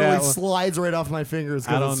ball don't know literally that one. slides right off my fingers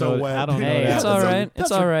I because don't it's so know- wet. I don't know Hey, that it's one. all right. That's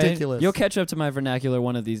It's all right. ridiculous. You'll catch up to my vernacular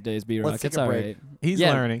one of these days, B-Rock. Let's take It's a all break. right. He's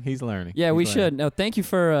Yeah. learning. He's learning. Yeah, He's we learning. should. No, thank you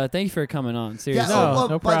for coming on. Yeah, Seriously. No, no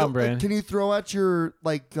by the- problem, Brandon. Can you throw out your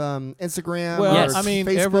Instagram Well, Yes. or I mean,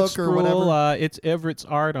 Facebook Everett's or Rule, whatever? it's Everett's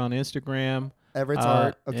Art on Instagram. Everett's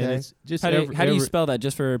Art. And Okay. it's just How do you Everett- spell that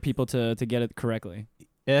just for people to get it correctly?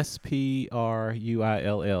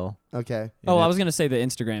 SPRUILL. Okay. And Oh, I that's- was going to say the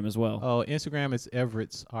Instagram as well. Oh, Instagram is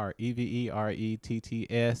Everett's Art.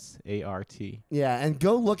 EVERETTSART. Yeah, and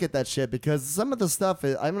go look at that shit because some of the stuff,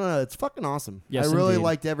 I don't know, it's fucking awesome. Yes, I really indeed.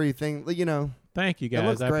 liked everything. You know, Thank you, It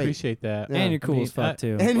looks guys. I great. appreciate that. Yeah. And you're cool I mean, as fuck,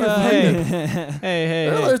 too. and you're Well, funny. hey,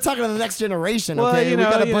 They're talking to the next generation, Well, okay? you We know,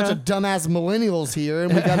 got a you bunch know. of dumbass millennials here,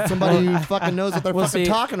 and we got somebody who fucking knows what they're Well, fucking see,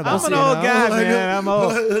 talking about. I'm an you old know? guy, Like, man. I'm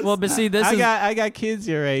old. Well, but see, this I is... got kids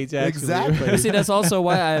your age, actually. Exactly. See, that's also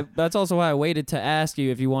why I waited to ask you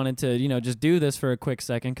if you wanted to, just do this for a quick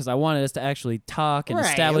second because I wanted us to actually talk and Right,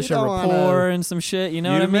 establish we a don't rapport wanna- and some shit. You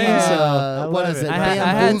know You what I mean? man. So, I what love is it. it? I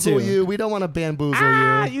had Bamboozle to. you. We don't want to bamboozle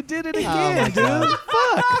you. You did it Oh, again, my dude. God.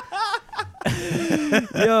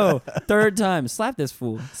 yo, third time, slap this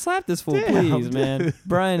fool, Damn, please, dude. man.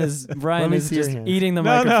 Brian is me see your just hands. eating the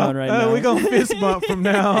microphone right now. We're going to fist bump from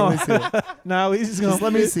now Let me on. see it. No, we just going Just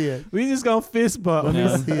let me see it. We just going to fist bump. Let me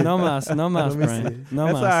No, see it. no mas, Let me see Brian. it. No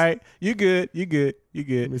That's mas. all right. You good.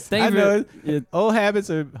 Let me see Thank I you know for, old habits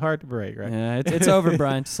are hard to break, right? yeah, it's over,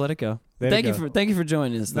 Brian. Just let it go. Let it go. Thank you for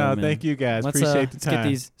joining us. Though, No, man. thank you guys. Let's, Appreciate the let's time. get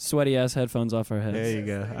these sweaty ass headphones off our heads. There you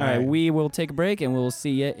go. All right, we will take a break and we'll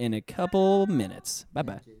see you in a couple minutes. Bye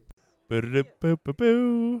bye.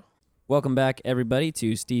 Welcome back, everybody,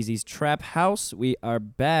 to Steezy's Trap House. We are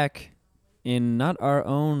back in not our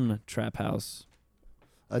own trap house.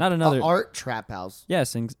 Not another- a art trap house.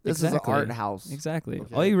 Yes, This exactly. is an art house. Exactly.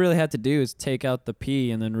 Okay. All you really had to do is take out the P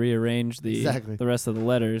and then rearrange the Exactly. the rest of the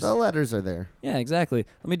letters. The letters are there. Yeah, exactly.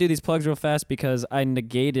 Let me do these plugs real fast because I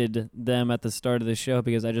negated them at the start of the show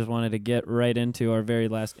because I just wanted to get right into our very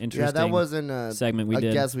last interesting Yeah, that wasn't a segment we I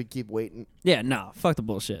did. guess we keep waiting. Yeah, no, fuck the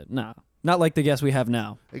bullshit. No. Not like the guest we have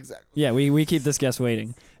now. Exactly. Yeah, we keep this guest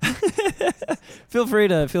waiting. feel free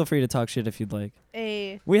to talk shit if you'd like.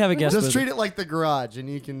 We have a guest. Just with treat it like the garage, and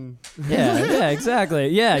you can. Yeah, exactly.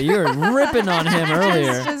 Yeah, you were ripping on him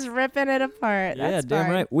earlier. just ripping it apart. Yeah, That's damn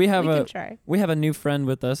fine. right. We can try. have a new friend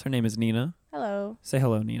with us. Her name is Nina. Hello. Say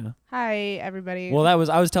hello, Nina. Hi, everybody. Well, I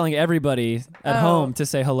was telling everybody at home to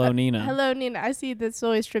say hello, Nina. Hello, Nina. I see this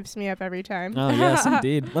always trips me up every time. Oh yes,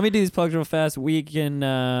 indeed. Let me do these plugs real fast. You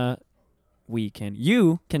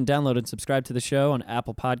can download and subscribe to the show on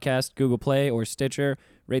Apple Podcast, Google Play, or Stitcher.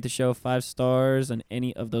 Rate the show 5 stars on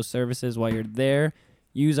any of those services while you're there.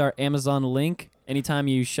 Use our Amazon link. Anytime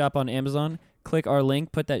you shop on Amazon, click our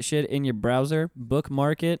link, put that shit in your browser,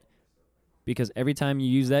 bookmark it, because every time you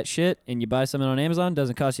use that shit and you buy something on Amazon, it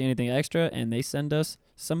doesn't cost you anything extra, and they send us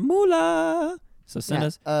some moolah. So send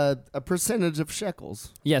us. a percentage of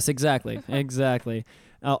shekels. Yes, exactly. Exactly.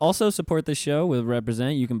 Also support the show with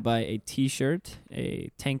Represent. You can buy a t-shirt,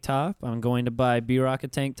 a tank top. I'm going to buy B-Rock a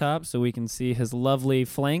tank top so we can see his lovely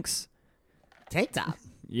flanks. Tank top.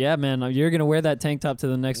 Yeah, man. You're going to wear that tank top to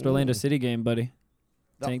the next Orlando City game, buddy.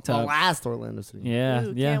 Tank The top. last Orlando City. Yeah,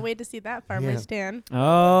 Ooh, yeah. Can't wait to see that farmer Yeah. stand.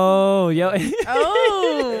 Oh, yo.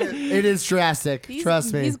 Oh. It is drastic.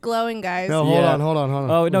 Trust me. He's glowing, guys. No, Yeah. hold on.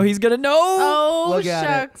 Oh, no, he's going to know. Oh, Look at it.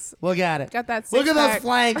 shucks. Look at it. Got that Look at those six-pack.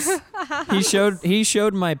 flanks. He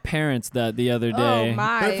showed my parents that the other day. Oh,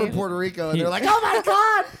 my. They're from Puerto Rico, and He- they're like, "Oh my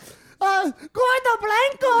God, Gordo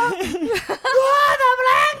Blanco, Gordo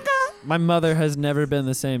Blanco." My mother has never been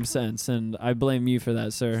the same since, and I blame you for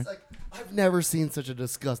that, sir. It's like, I've never seen such a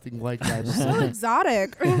disgusting white guy before. So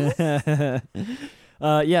exotic.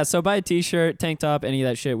 Yeah, so buy a t-shirt, tank top, any of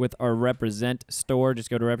that shit with our Represent store. Just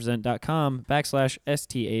go to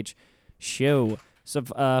represent.com/STH show. So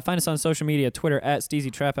find us on social media, Twitter at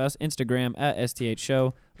Steezy Trap House, Instagram at STH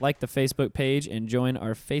Show. Like the Facebook page and join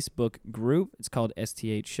our Facebook group. It's called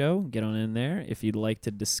STH Show. Get on in there if you'd like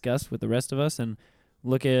to discuss with the rest of us and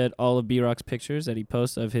look at all of B-Rock's pictures that he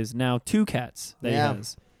posts of his now 2 cats that Yeah. he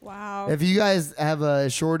has. Wow. If you guys have a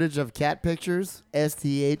shortage of cat pictures,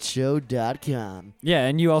 sthshow.com. Yeah,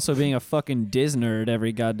 and you also being a fucking Diz nerd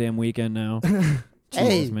every goddamn weekend now. Jesus,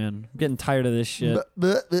 Hey. man. I'm getting tired of this shit.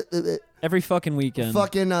 Every fucking weekend.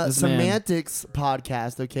 Fucking This man. Semantics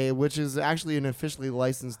podcast, okay, which is actually an officially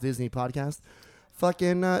licensed Disney podcast.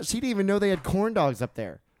 Fucking, she didn't even know they had corn dogs up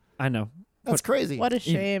there. I know. That's crazy. What a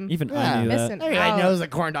shame. Even Yeah. I knew that. Missing Everybody out. knows that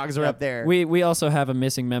corn dogs are up there. We also have a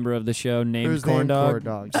missing member of the show named Who's Corn named Dog. Corn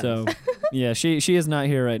Dog? So Yeah, she is not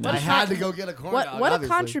here right now. I had to go get a corn dog. What a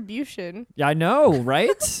obviously. contribution. Yeah, I know,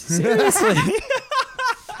 right? Seriously.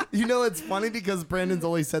 You know, it's funny because Brandon's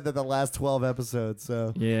only said that the last 12 episodes,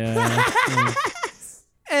 so. Yeah.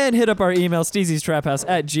 And hit up our email,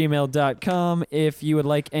 steezystraphouse@gmail.com, if you would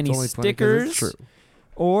like any It's only funny 'cause it's stickers. true.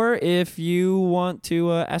 Or if you want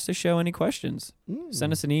to ask the show any questions.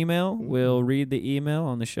 Send us an email. We'll read the email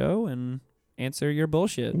on the show and answer your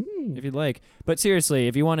bullshit if you'd like. But seriously,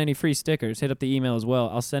 if you want any free stickers, hit up the email as well.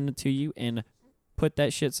 I'll send it to you and put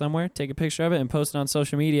that shit somewhere, take a picture of it, and post it on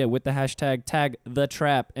social media with the hashtag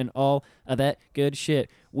 #TagTheTrap and all of that good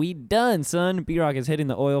shit. We done, son. B-Rock is hitting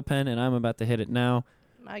the oil pen, and I'm about to hit it now.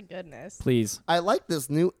 My goodness. Please. I like this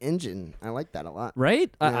new engine. I like that a lot.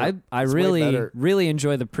 Right? Yeah, I it's way really, better. really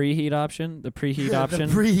enjoy the preheat option. The preheat option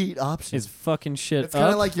The preheat option. is fucking shit It's kind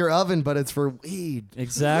up. of like your oven, but it's for weed.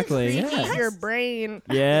 Exactly. Reheat Yeah. your brain.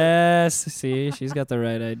 Yes. See, she's got the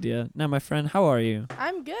right idea. Now, my friend, how are you?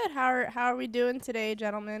 I'm good. How are we doing today,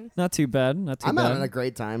 gentlemen? Not too bad. Not too I'm bad. having a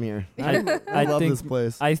great time here. I love think, this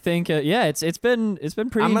place. I think, yeah, it's been pretty I'm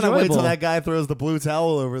gonna enjoyable. wait till that guy throws the blue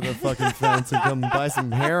towel over the fucking fence and come buy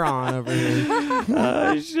some hair on over here.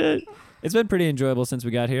 Oh shit! It's been pretty enjoyable since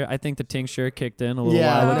we got here. I think the tincture kicked in a little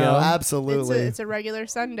Yeah, while no, ago. absolutely. It's a regular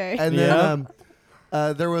Sunday. And Yeah.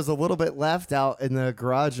 then there was a little bit left out in the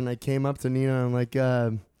garage, and I came up to Nina and I'm like,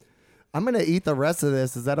 I'm gonna eat the rest of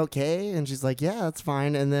this. Is that okay? And she's like, yeah, that's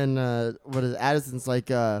fine. And then Addison's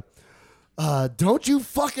like, don't you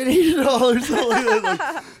fucking eat it all or something.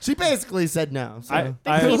 Like, she basically said no. So.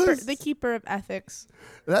 The keeper of ethics.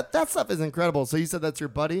 That stuff is incredible. So you said that's your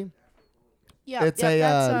buddy? Yeah, It's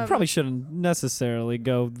that's, Probably shouldn't necessarily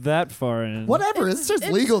go that far in. Whatever. It's just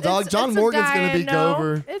legal, dog. John it's a Morgan's guy gonna I be know.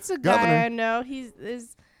 over. It's a governor. guy I know. He's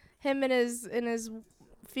him and his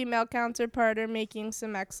female counterpart are making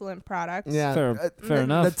some excellent products. Yeah, Fair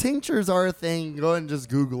enough. The tinctures are a thing. Go ahead and just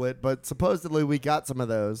Google it. But supposedly we got some of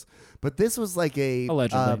those. But this was like a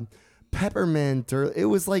Allegedly. Peppermint, or it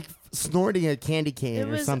was like snorting a candy cane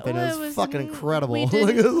or something. It was fucking incredible. We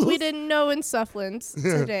didn't know insufflants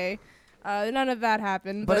today. None of that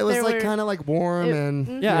happened. But it was there like were- kind of like warm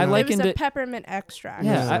and Yeah, I it likened was a it- peppermint extract.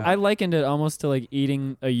 Yeah, Yeah. I likened it almost to like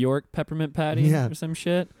eating a York peppermint patty Yeah. or some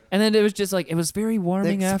shit. And then it was just like, it was very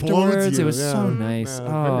warming explodes afterwards. you, It was yeah. so nice. Yeah,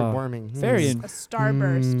 oh, very warming. very Yes. in- A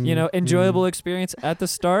starburst. you know, enjoyable experience at the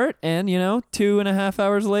start, and 2.5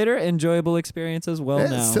 hours later, enjoyable experience as well Yeah,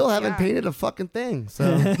 now. still haven't Yeah. painted a fucking thing. So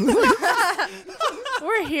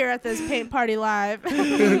We're here at this paint party live.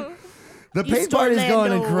 the paint East party's going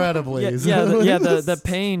Orlando. incredibly.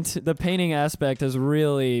 the painting aspect has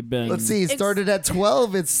really been. Let's see. It started at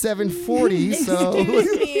 12. It's 7:40. So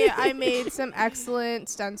Excuse me, I made some excellent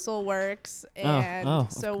stencil works, and oh,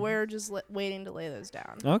 so we're just waiting to lay those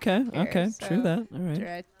down. Okay, Here, okay, so- true that. All right. Sure,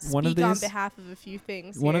 I One of speak on these- behalf of a few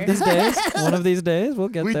things. One of here. these days, we'll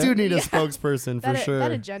get we there. do need a spokesperson for that, sure.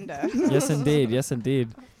 that agenda. Yes, indeed. Yes, indeed.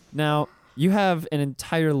 Now you have an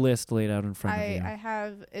entire list laid out in front of you. I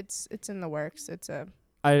have it's in the works.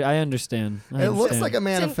 I understand. I It looks understand. like a It's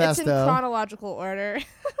manifesto. in chronological order.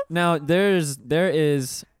 Now there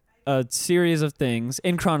is a series of things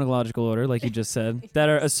in chronological order, like you just said, that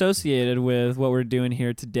are associated with what we're doing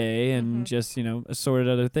here today, and just assorted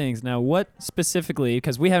other things. Now, what specifically?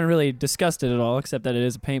 Because we haven't really discussed it at all, except that it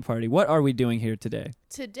is a paint party. What are we doing here today?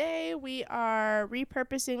 Today we are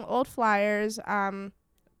repurposing old flyers,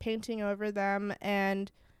 painting over them,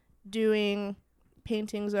 and doing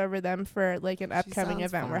paintings over them for like an upcoming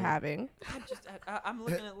sounds event we're fine. having. I'm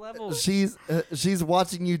looking at levels. She's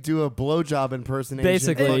watching you do a blowjob impersonation.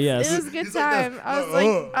 Basically, Like, yes. It was a good He's like time. I was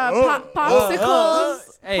like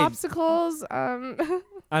popsicles, Hey. popsicles.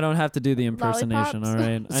 I don't have to do the impersonation, Lollipops. all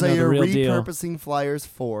right? I So know the you're real deal. repurposing flyers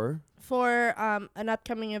for. For an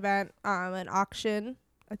upcoming event, an auction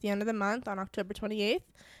at the end of the month on October 28th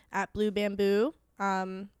at Blue Bamboo.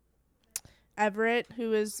 Everett, who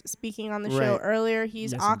was speaking on the show Right. earlier,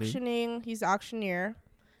 he's Yes, indeed. auctioning. He's the auctioneer,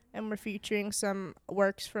 and we're featuring some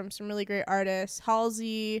works from some really great artists: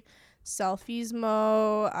 Halsey,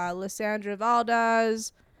 Selfismo, Lysandra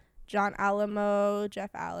Valdez, John Alamo,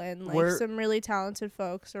 Jeff Allen, like some really talented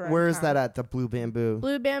folks around. Where is town. that at? The Blue Bamboo.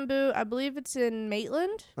 Blue Bamboo, I believe it's in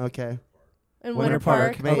Maitland, Okay. in Winter Winter Park,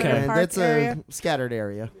 Park. okay. Winter Maitland. Park That's area. a scattered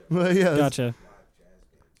area. Yes. Gotcha.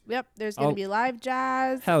 Yep, there's gonna I'll- be live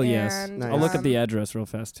jazz. Hell yes. and, Nice. I'll look at the address real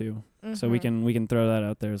fast too, so we mhm. can throw that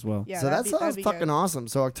out there as well. Yeah, So that that'd sounds be fucking good. awesome.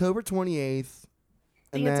 So October 28th.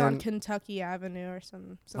 I think and it's on then- Kentucky Avenue or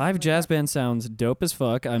something Live like jazz that. band sounds dope as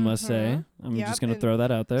fuck, I must say. Mhm. I'm Yep, just gonna and throw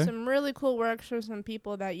that out there. Some really cool works from some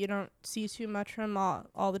people that you don't see too much from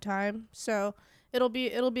all the time. So it'll be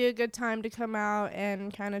a good time to come out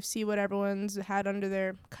and kind of see what everyone's had under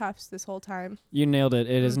their cuffs this whole time. You nailed it.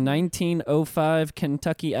 It is 1905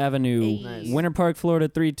 Kentucky Avenue, Hey. Nice. Winter Park, Florida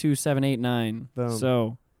 32789. Boom.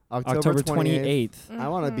 So October 28th. I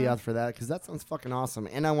want to be out for that because that sounds fucking awesome,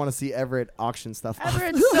 and I want to see Everett auction stuff.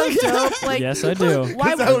 Everett's so dope. Like, Yes, I do.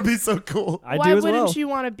 why that would be so cool. I why do as wouldn't well. you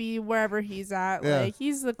want to be wherever he's at? Yeah. Like,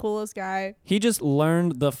 he's the coolest guy. He just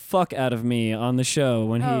learned the fuck out of me on the show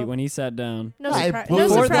when Oh. he sat down. No, I surpri- blew no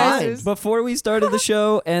his surprises. Before we started the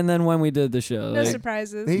show and then when we did the show. No Like,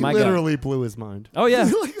 surprises. He My God. literally blew his mind. oh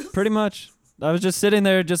yeah, pretty much. I was just sitting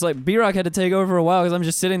there, just like B-Rock had to take over for a while because I'm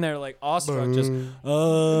just sitting there like awestruck, just Boom.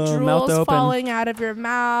 mouth Drool's open. falling out of your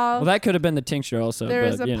mouth. Well, that could have been the tincture also.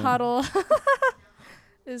 There's but, a you know. puddle.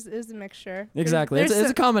 is a mixture. Exactly. There's It's a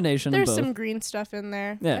some- combination of There's both. some green stuff in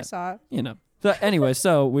there. Yeah. I saw it. You know. So anyway,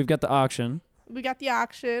 so we've got the auction. We got the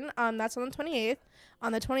auction. That's on the 28th.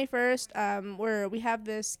 On the 21st, we have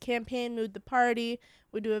this campaign, Mood the Party.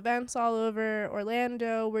 We do events all over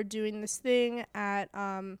Orlando. We're doing this thing at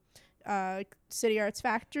City Arts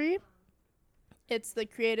Factory. It's the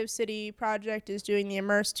Creative City Project is doing the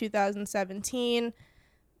Immerse 2017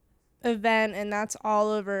 event, and that's all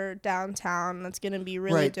over downtown. That's gonna be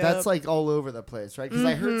really right, dope. that's like all over the place, right? Because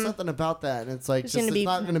I heard Mhm. something about that, and it's like It's just, gonna it's be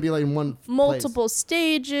not going to be like in one multiple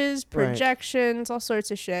stages, Right. projections, all sorts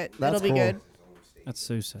of shit. That's It'll be cool. good. That's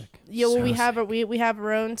so sick. Yeah, well, So we sick. have we have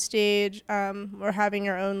our own stage. We're having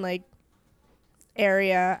our own like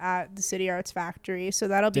area at the City Arts Factory, so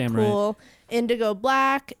that'll be Damn right. cool. Indigo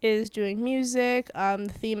Black is doing music.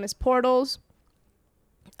 The theme is portals.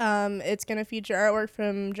 It's gonna feature artwork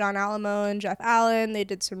from John Alamo and Jeff Allen. They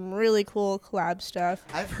did some really cool collab stuff.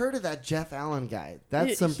 I've heard of that Jeff Allen guy. That's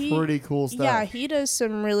Dude, some he- pretty cool stuff. Yeah, he does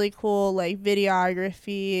some really cool like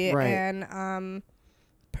videography Right. and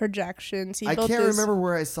projections. He I built can't this- remember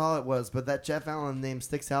where I saw it was, but that Jeff Allen name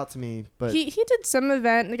sticks out to me. But He did some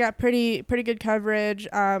event that got pretty good coverage,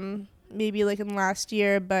 maybe like in last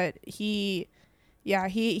year, but he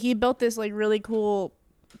built this like really cool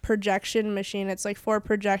projection machine. It's like 4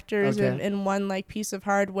 projectors Okay. in one like piece of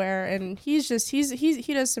hardware, and he does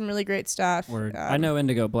some really great stuff. Word. I know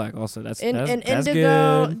Indigo Black also. That's And that's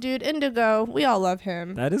Indigo, good. dude, Indigo, we all love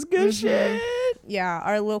him. That is good Mhm. shit. Yeah,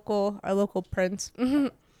 our local prince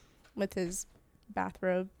with his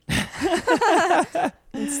bathrobe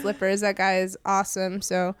and slippers. That guy is awesome.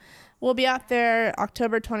 So we'll be out there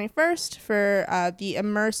October 21st for the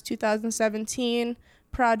Immerse 2017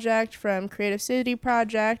 project from Creative City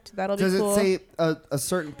Project. That'll does be cool. it say a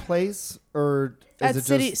certain place or At is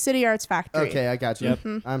it City Arts Factory. Okay, I got you.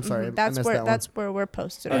 Yep. I'm sorry, I That's missed where that that's where we're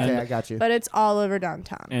posted. one. Okay, And- I got you. But it's all over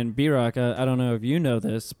downtown. And B-Rock, I don't know if you know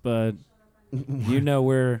this, but you know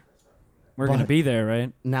we're gonna What? be there,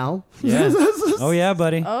 right? Now? Yeah. Oh yeah,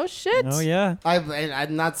 buddy. Oh shit. Oh yeah.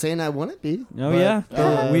 I'm not saying I wouldn't be. Oh but,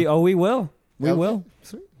 yeah. We will. We okay, will.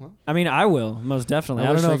 Sweet. Well, I mean, I will most definitely.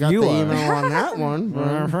 I wish don't know I if got you the are. email on that one.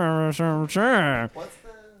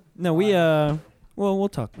 No, we Well, we'll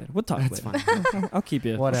talk later. We'll talk That's later. fine. I'll keep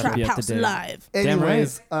you. Whatever. Keep you Trap up to House date. Live. Damn right.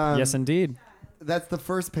 Anyways, Yes, indeed. that's the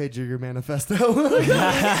first page of your manifesto. Yep.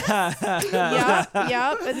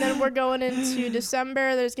 And then we're going into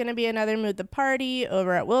December. There's going to be another Mood the Party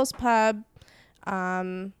over at Will's Pub.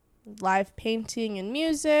 Live painting and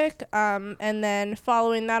music. And then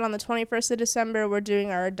following that on the 21st of December, we're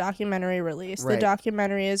doing our documentary release. Right. The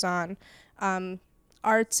documentary is on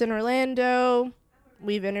arts in Orlando.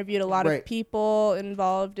 We've interviewed a lot Right. of people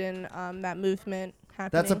involved in that movement happening.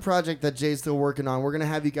 That's a project that Jay's still working on. We're gonna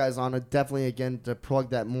have you guys on definitely again to plug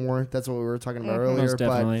that more. That's what we were talking about earlier. Most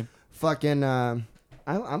definitely. But fucking, I'm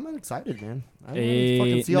excited, man. I want to Hey,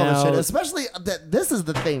 fucking see all this shit. now- Especially that this is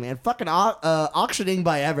the thing, man. Fucking auctioning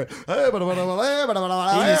by Everett. I'll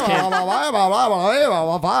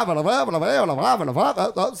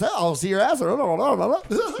see your ass.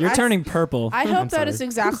 You're turning purple. I hope that sorry. it's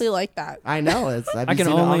exactly like that. I know. Have I you can seen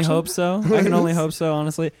the only auction? hope so. I can only hope so,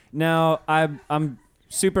 honestly. Now, I'm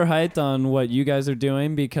super hyped on what you guys are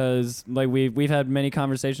doing because like we've had many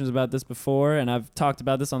conversations about this before, and I've talked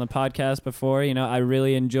about this on the podcast before. You know, I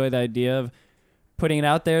really enjoy the idea of putting it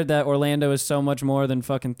out there that Orlando is so much more than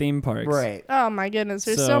fucking theme parks. Right. Oh my goodness,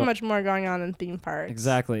 there's so So- much more going on in theme parks.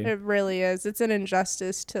 Exactly. It really is. It's an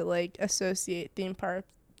injustice to like associate theme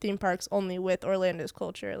parks only with Orlando's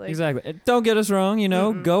culture. Like Exactly. Don't get us wrong. You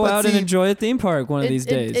know, Mhm. go But out and see- enjoy a theme park one of these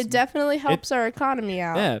days. It definitely helps our economy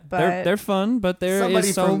out. yeah, but they're fun, but there Somebody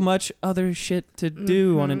is so from- much other shit to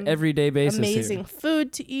do on an Mhm. everyday basis. amazing here.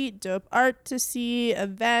 food to eat, dope art to see,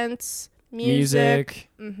 events, music.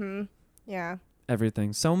 Music, Yeah.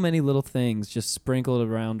 everything. So many little things just sprinkled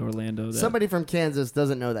around Orlando. That Somebody from Kansas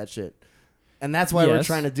doesn't know that shit. And that's why we're Yes.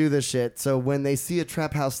 trying to do this shit. So when they see a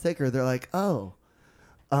Trap House sticker, they're like, oh,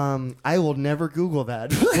 I will never Google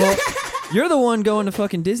that. Well, you're the one going to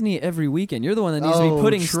fucking Disney every weekend. You're the one that needs to be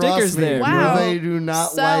putting trust stickers me. there. Wow. They do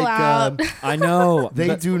not Sell like. out. I know. They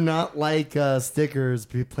but do not like stickers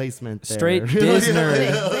placement. There. Straight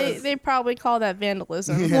Disney. They probably call that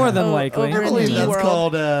vandalism. Yeah. More than O- likely. Over I in believe D that's World.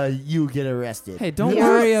 called you get arrested. Hey, don't Yes.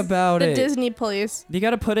 worry about The it. Disney police. You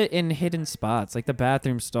got to put it in hidden spots, like the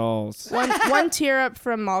bathroom stalls. One tier up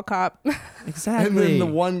from Mall Cop. Exactly. And then the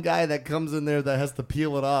one guy that comes in there that has to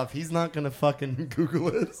peel it off, he's not gonna fucking Google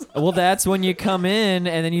it. Well, that's when you come in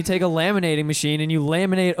and then you take a laminating machine and you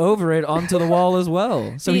laminate over it onto the wall as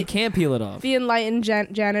well, so he can't peel it off. The enlightened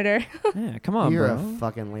janitor. Yeah, come on, You're bro. a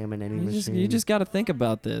fucking laminating machine. You just got to think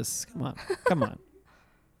about this. Come on.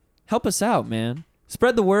 Help us out, man.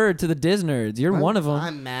 Spread the word to the Disnerds. You're one of them.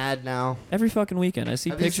 I'm mad now. Every fucking weekend, I see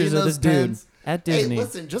Have you pictures seen of this those dude pens? at Hey, Disney.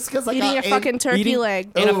 listen, just because I Eating got a fucking turkey Eating-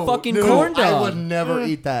 leg. and a fucking no, corn I dog. would never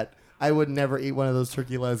eat that. I would never eat one of those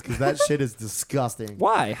turkey legs because that shit is disgusting.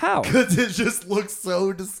 Why? How? Because it just looks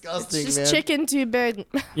so disgusting, It's just man. chicken too big.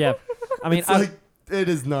 Yeah. I mean, It's like it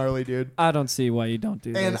is gnarly, dude. I don't see why you don't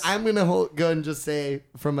do And this. I'm gonna go and just say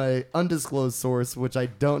from a undisclosed source, which I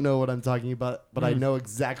don't know what I'm talking about, but I know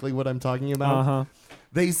exactly what I'm talking about. Uh-huh.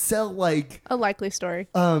 They sell like A likely story.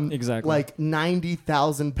 Exactly. like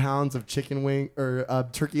 90,000 pounds of chicken wing or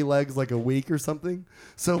turkey legs like a week or something.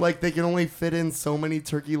 So like they can only fit in so many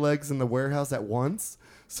turkey legs in the warehouse at once.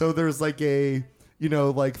 So there's like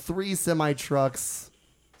like 3 semi trucks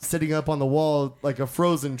sitting up on the wall like a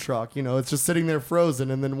frozen truck. It's just sitting there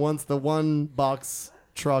frozen, and then once the one box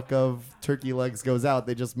truck of turkey legs goes out,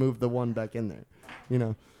 they just move the one back in there.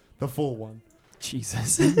 The full one.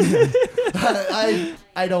 Jesus.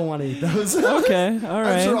 I don't want to eat those. Okay. All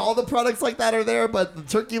right. I'm sure all the products like that are there, but the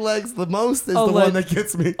turkey legs the most is Oh, the one that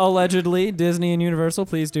gets me. Allegedly, Disney and Universal,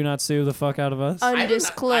 please do not sue the fuck out of us. I didn't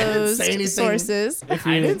Undisclosed say anything. sources. If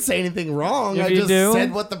I you, didn't say anything wrong. If I you just do-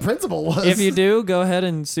 said what the principle was. if you do, go ahead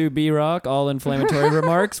and sue B-Rock. All inflammatory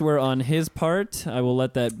remarks were on his part. I will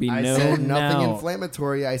let that be I known said nothing now.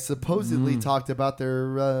 inflammatory. I supposedly talked about their,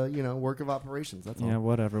 work of operations. That's all. Yeah,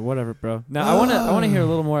 whatever, bro. Now I want to hear a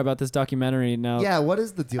little more about this documentary. Now, Yeah, what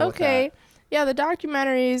is the deal with Okay. that? Yeah, the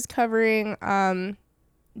documentary is covering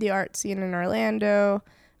the art scene in Orlando.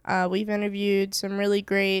 We've interviewed some really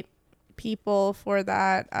great people for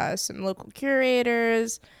that, some local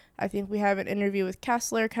curators. I think we have an interview with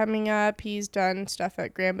Kessler coming up. He's done stuff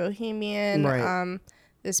at Grand Bohemian, Right.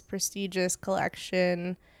 this prestigious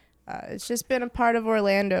collection. It's just been a part of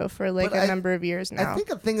Orlando for like But a number of years now. I think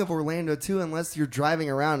a thing of Orlando too, unless you're driving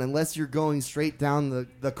around, unless you're going straight down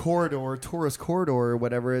the corridor, tourist corridor or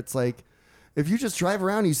whatever, it's like if you just drive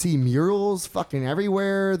around, you see murals fucking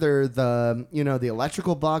everywhere. The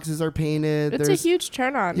electrical boxes are painted. It's a huge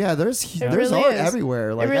turn on. Yeah, there's really art is.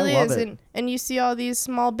 everywhere. Like it really I love is. it. And you see all these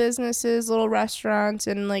small businesses, little restaurants,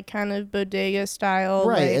 and like kind of bodega style.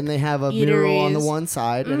 Right, like, and they have a mural on the eateries. one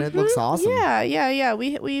side, and it looks Mhm. awesome. Yeah.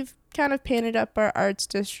 We've kind of painted up our arts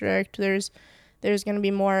district. There's going to be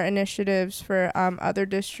more initiatives for other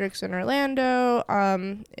districts in Orlando.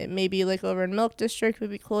 It may be like over in Milk District. Would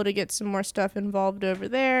be cool to get some more stuff involved over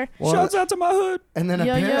there. Well, shouts out to my hood. And then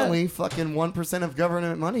Yeah, apparently, fucking 1% of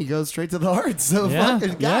government money goes straight to the arts. So Yeah,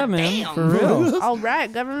 fucking yeah, man, goddamn. for real. All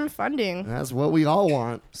right, government funding. That's what we all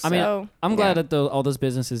want. I mean, So, I'm glad yeah. that all those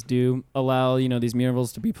businesses do allow these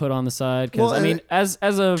murals to be put on the side. Because Well, I mean, as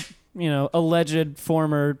a alleged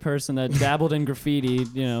former person that dabbled in graffiti,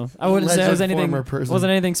 I wouldn't say it was Alleged anything former person.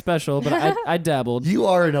 wasn't anything special, but I dabbled. You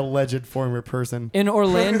are an alleged former person. In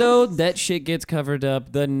Orlando, that shit gets covered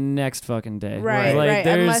up the next fucking day. Right, Like, right.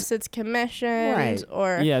 there's- Unless it's commissioned Right.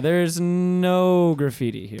 or yeah, there's no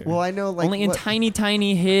graffiti here. Well, I know, like, only in what,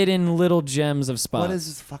 tiny hidden little gems of spots. what is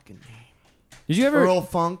his fucking name? Did you ever? Earl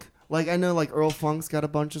Funk. Like, I know, like, Earl Funk's got a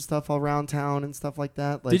bunch of stuff all around town and stuff like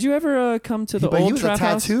that. Like, Did you ever come to the but he old was trap a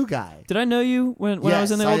house? tattoo guy. Did I know you when I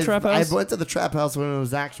was in the old trap house? I went to the trap house when it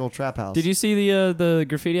was actual trap house. Did you see the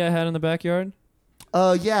graffiti I had in the backyard?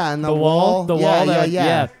 Yeah, and the wall, the yeah, wall. That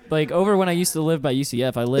yeah. Like over when I used to live by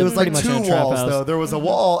UCF, I lived It was pretty like much in two a trap walls, house. though. There was a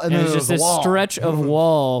wall, and, And then it's there just was this a wall. stretch of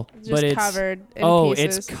wall, just but it's covered in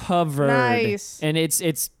it's pieces. covered. Nice. And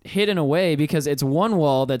it's hidden away because it's one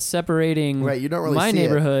wall that's separating Right, you don't really my see it.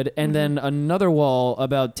 neighborhood, and then another wall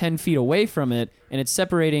about 10 feet away from it, and it's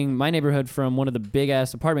separating my neighborhood from one of the big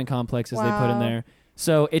ass apartment complexes they put in Wow. there.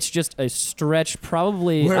 So it's just a stretch,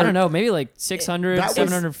 probably, Where- I don't know, maybe like 600, that was-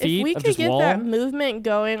 700 If feet we of could just get wall. that movement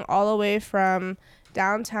going all the way from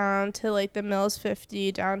downtown to like the Mills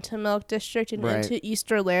 50, down to Milk District and Right. into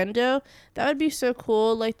East Orlando. That would be so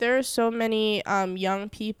cool. Like there are so many young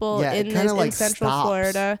people Yeah, it in kinda, this like, in Central stops.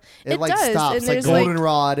 Florida. It like does, stops and like there's like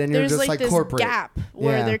goldenrod, and you're there's just like this corporate. gap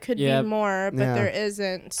where Yeah. there could Yep. be more, but Yeah. there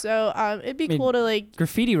isn't. So it'd be I mean, cool to like.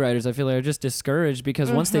 Graffiti writers, I feel like, are just discouraged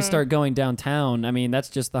because once they Mhm. start going downtown, I mean, that's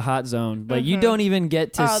just the hot zone. Like, you Mhm. don't even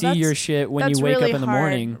get to Oh, see that's- your shit when That's you wake really up in the hard.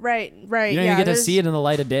 morning. Right. You don't Yeah, even get to there's- see it in the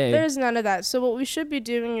light of day. There's none of that. So what we should be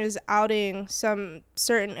doing is outing some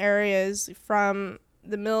certain areas from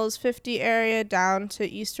the Mills 50 area down to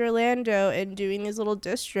East Orlando and doing these little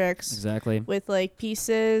districts Exactly. with like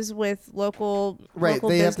pieces with local Right, local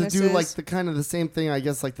they have businesses. to do like the kind of the same thing, I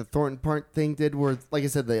guess, like the Thornton Park thing did, where, like I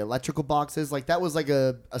said, the electrical boxes, like that was like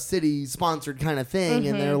a city sponsored kind of thing,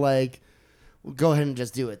 and they're like, well, go ahead and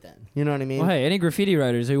just do it then. You know what I mean? Well, hey, any graffiti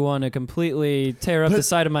writers who want to completely tear up But- the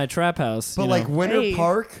side of my trap house, But you like know. Winter Hey.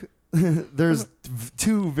 Park, there's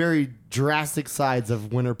two very drastic sides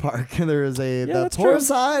of Winter Park. There is the that's poor true.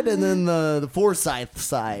 side and then the Forsyth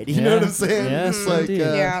side. You know Yeah. what I'm saying? Yes, It's like, indeed.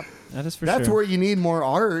 yeah. that is for that's sure. where you need more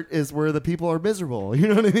art, is where the people are miserable. You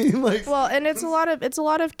know what I mean? Like, Well, and it's a lot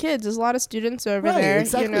of kids. There's a lot of students over right, there.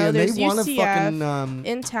 exactly. You know, and they there's want to UCF fucking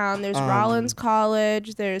in town. There's um, Rollins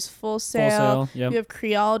College. There's Full Sail. Yep. You have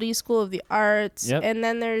Creality School of the Arts. Yep. And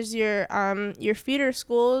then there's your feeder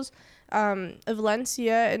schools, of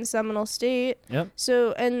Valencia and Seminole State. Yep.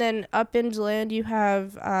 So, and then up in DeLand, you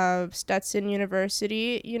have Stetson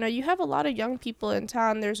University. You know, you have a lot of young people in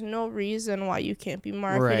town. There's no reason why you can't be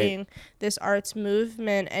marketing this arts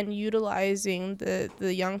movement and utilizing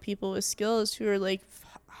the young people with skills who are like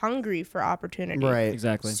hungry for opportunity. right.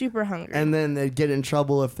 Exactly. Super hungry. And then they'd get in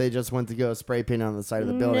trouble if they just went to go spray paint on the side of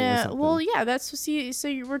the building or something. Well, yeah,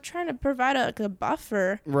 we're trying to provide a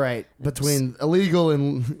buffer. Right. Between illegal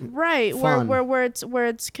and Right, Fun. where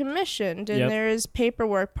it's commissioned and Yep. there is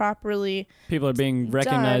paperwork properly People are being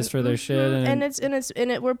recognized done. for their shit. Mhm.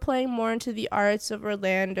 And we're playing more into the arts of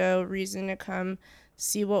Orlando, reason to come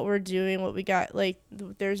see what we're doing, what we got. Like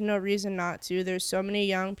there's no reason not to. There's so many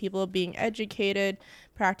young people being educated,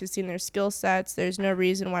 practicing their skill sets. There's no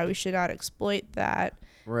reason why we should not exploit that.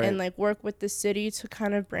 right. And like work with the city to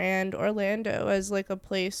kind of brand Orlando as like a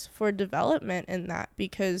place for development in that,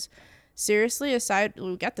 because seriously, aside,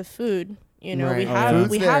 we got the food, you know, Right. we Oh, have yeah.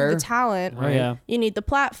 we Food's have there. the talent. Oh, yeah. You need the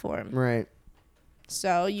platform. right.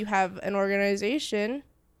 So you have an organization,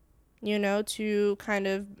 you know, to kind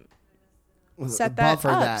of set that buffer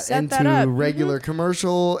up, that set into that up. Mhm. regular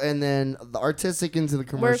commercial, and then the artistic into the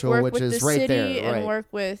commercial, work which with is the right city there. and Right. work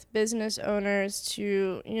with business owners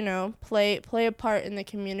to, you know, play a part in the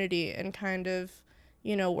community and kind of,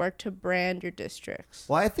 you know, work to brand your districts.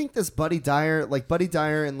 Well, I think this Buddy Dyer,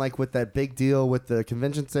 and like with that big deal with the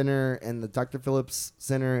convention center and the Dr. Phillips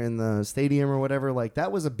Center and the stadium or whatever, like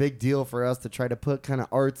that was a big deal for us to try to put kind of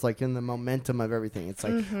arts like in the momentum of everything. It's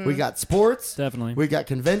like we got sports, Definitely. we got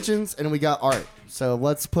conventions, and we got art. So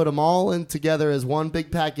let's put them all in together as one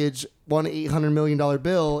big package, one $800 million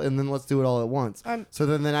bill, and then let's do it all at once. So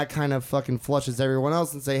then that kind of fucking flushes everyone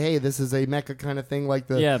else and say, hey, this is a Mecca kind of thing. Like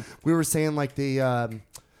we were saying, like the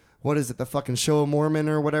what is it, the fucking Show of Mormon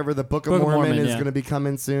or whatever, the Book of Mormon is yeah. going to be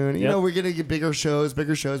coming soon. You Yep. know, we're going to get bigger shows. You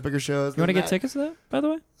want to get tickets to that, by the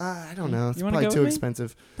way? I don't know. It's You wanna probably go too with me?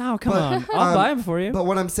 expensive. Oh, come But, on. I'll buy them for you. But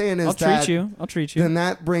what I'm saying is I'll that treat you. then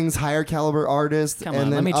that brings higher caliber artists Come on,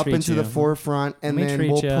 and let then me up treat into the you. forefront, and Let me then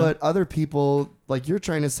treat we'll ya. put other people, like you're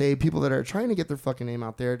trying to say, people that are trying to get their fucking name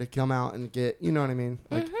out there to come out and get, you know what I mean?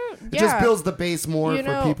 Like, it just builds the base more You for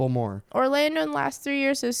know, people more. Orlando in the last 3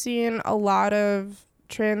 years has seen a lot of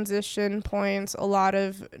transition points, a lot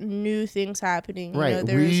of new things happening. Right. You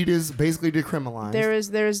know, Weed is basically decriminalized.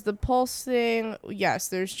 there's the Pulse thing. Yes,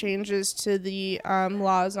 there's changes to the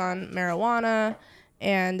laws on marijuana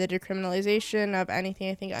and the decriminalization of anything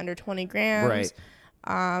I think under 20 grams.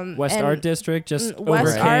 Right. West and- Art District just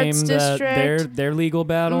West overcame Arts District. their legal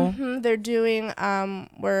battle. They're doing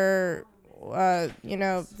you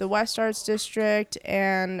know, the West Arts District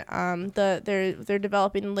and they're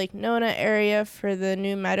developing Lake Nona area for the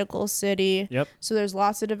new medical city. Yep. So there's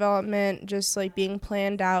lots of development just like being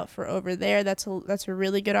planned out for over there. That's a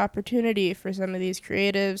really good opportunity for some of these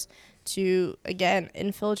creatives to again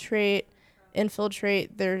infiltrate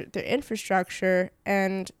their infrastructure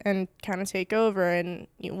and kind of take over. And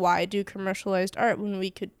why do commercialized art when we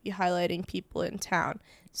could be highlighting people in town,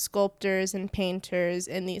 sculptors and painters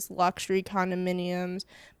in these luxury condominiums,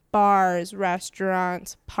 bars,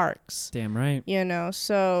 restaurants, parks. Damn right. You know,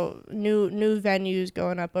 so new venues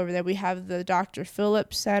going up over there. We have the Dr.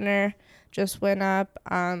 Phillips Center just went up.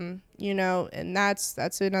 You know, and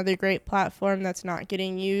that's another great platform that's not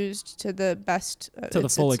getting used to the best to the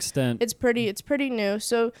full extent. It's pretty new.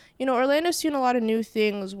 So, you know, Orlando's seen a lot of new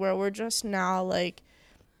things where we're just now like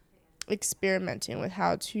experimenting with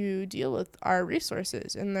how to deal with our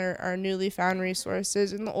resources and our newly found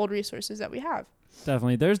resources and the old resources that we have.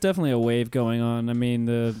 Definitely. There's definitely a wave going on. I mean,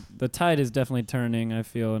 the tide is definitely turning, I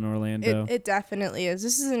feel, in Orlando. It definitely is.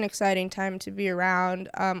 This is an exciting time to be around.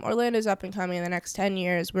 Orlando's up and coming in the next 10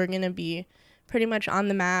 years. We're going to be pretty much on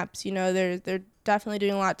the maps. You know, they're definitely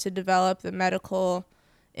doing a lot to develop the medical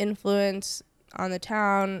influence on the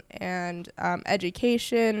town, and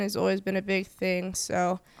education has always been a big thing.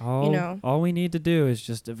 So, all we need to do is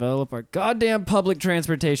just develop our goddamn public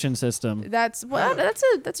transportation system. That's a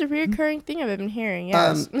reoccurring thing I've been hearing.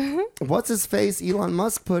 Yes. What's his face? Elon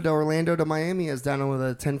Musk put Orlando to Miami as down with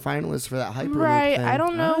the 10 finalists for that Hyperloop right. thing. I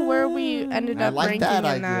don't know where we ended up ranking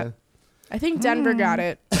that in that. I think Denver got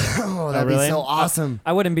it. Oh, that'd really? be so awesome.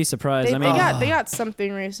 I wouldn't be surprised. They got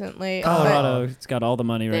something recently. Colorado, it's got all the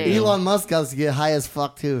money right now. Elon Musk has to get high as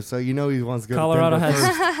fuck too, so you know he wants to go Colorado to Denver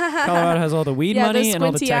first. Colorado has all the weed money and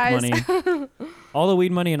all the squinty tech eyes. money. All the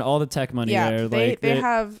weed money and all the tech money there. They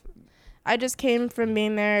have. I just came from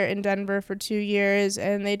being there in Denver for 2 years,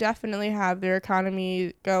 and they definitely have their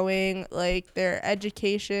economy going. Like their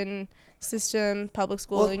education system, public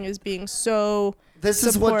schooling is being so. This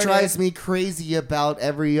is what drives me crazy about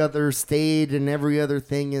every other state and every other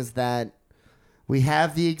thing is that we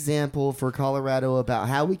have the example for Colorado about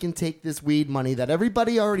how we can take this weed money that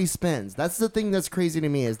everybody already spends. That's the thing that's crazy to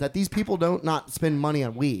me is that these people don't not spend money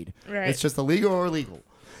on weed. Right. It's just illegal or illegal.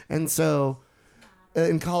 And so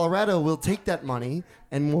in Colorado, we'll take that money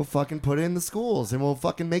and we'll fucking put it in the schools and we'll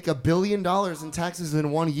fucking make $1 billion in taxes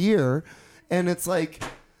in 1 year. And it's like...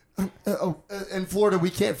 in Florida,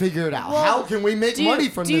 we can't figure it out. Well, how can we make money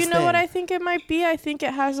from this Do you know thing? what I think it might be? I think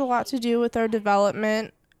it has a lot to do with our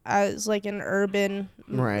development as like an urban,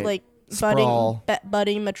 like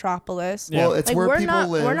budding metropolis. Yeah. Well, it's like, where people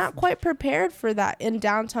live. We're not quite prepared for that in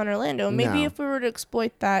downtown Orlando. Maybe if we were to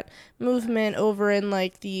exploit that movement over in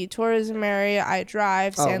like the tourism area, I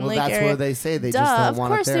Drive, Sand Lake that's area. where they say they just don't want it there. Of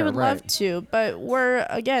course they would love to, but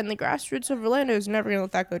the grassroots of Orlando is never going to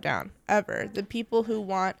let that go down, ever. The people who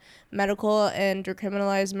want medical and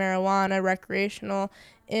decriminalized marijuana, recreational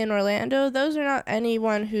in Orlando, those are not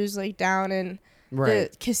anyone who's like down in the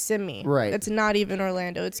Kissimmee. Right. It's not even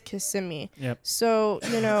Orlando. It's Kissimmee. Yep. So,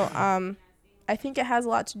 I think it has a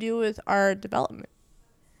lot to do with our development.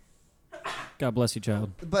 God bless you,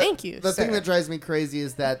 child. But thank you, The sir. thing that drives me crazy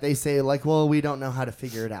is that they say, like, well, we don't know how to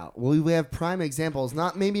figure it out. Well, we have prime examples.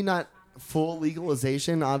 Maybe not full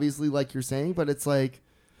legalization, obviously, like you're saying, but it's like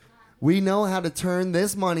we know how to turn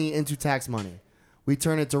this money into tax money. We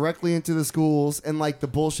turn it directly into the schools, and like the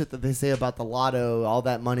bullshit that they say about the lotto, all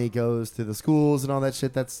that money goes to the schools and all that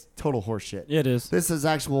shit. That's total horseshit. It is. This is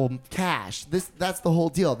actual cash. That's the whole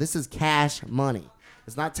deal. This is cash money.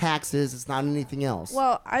 It's not taxes. It's not anything else.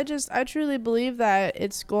 Well, I truly believe that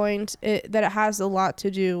that it has a lot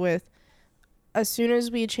to do with as soon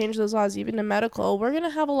as we change those laws, even to medical, we're going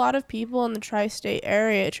to have a lot of people in the tri-state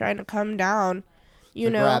area trying to come down.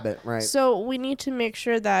 Grab it, right. So we need to make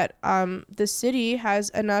sure that the city has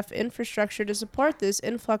enough infrastructure to support this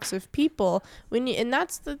influx of people. And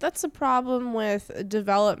that's the problem with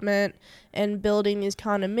development and building these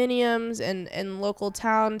condominiums and local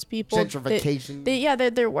towns. People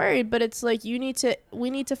gentrification. They're worried, but it's like we need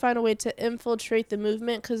to find a way to infiltrate the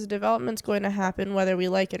movement because development's going to happen whether we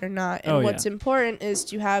like it or not. And what's important is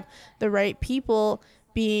to have the right people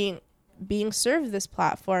being served this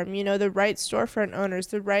platform, the right storefront owners,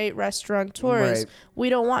 the right restaurateurs. Right. We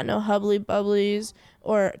don't want no hubbly bubblies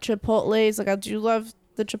or Chipotles. Like I do love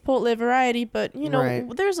the Chipotle variety, but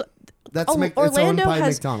there's Orlando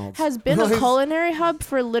has been a culinary hub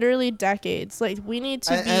for literally decades. Like we need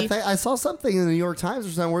to be. I saw something in the New York Times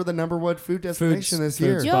or something. We're the #1 food destination this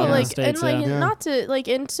year. And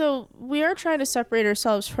so we are trying to separate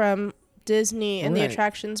ourselves from Disney and the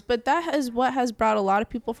attractions, but that is what has brought a lot of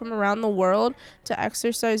people from around the world to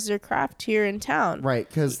exercise their craft here in town. Right,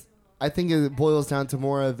 because I think it boils down to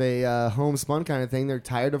more of a homespun kind of thing. They're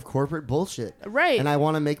tired of corporate bullshit. Right. And I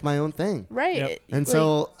want to make my own thing. Right. Yep. And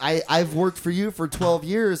so I've worked for you for 12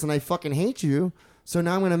 years and I fucking hate you. So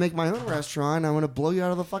now I'm going to make my own restaurant. I'm going to blow you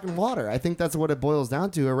out of the fucking water. I think that's what it boils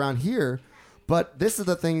down to around here. But this is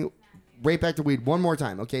the thing, right back to weed one more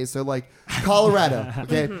time. Okay, so like Colorado.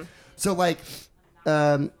 Okay. So like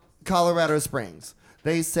Colorado Springs,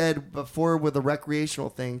 they said before with the recreational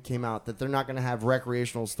thing came out that they're not going to have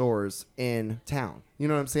recreational stores in town. You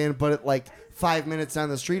know what I'm saying? But at like 5 minutes down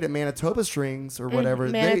the street at Manitoba Springs or whatever.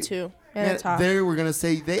 Manitou. Manitowoc. They were going to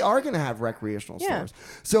say they are going to have recreational Yeah. stores.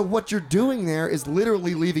 So what you're doing there is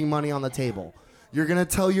literally leaving money on the table. You're going to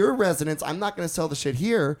tell your residents, I'm not going to sell the shit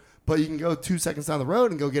here, but you can go 2 seconds down the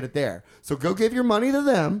road and go get it there. So go give your money to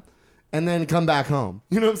them and then come back home.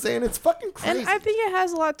 You know what I'm saying? It's fucking crazy. And I think it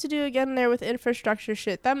has a lot to do again there with infrastructure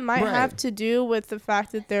shit. That might Right. have to do with the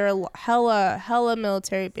fact that there are hella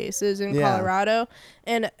military bases in Yeah. Colorado,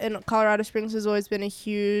 and Colorado Springs has always been a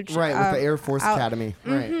huge Right, with the Air Force out- Academy.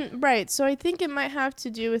 Right. Right. So I think it might have to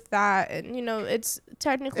do with that, and it's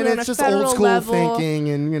technically And on it's a just federal old school level. thinking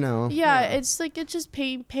and, Yeah, it's like it's just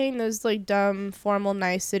paying those like dumb formal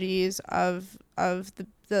niceties of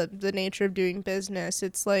the nature of doing business.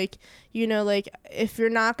 It's like, like if you're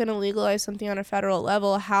not going to legalize something on a federal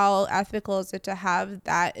level, how ethical is it to have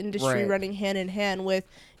that industry Right. running hand in hand with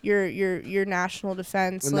your national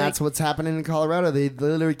defense? And like, that's what's happening in Colorado. They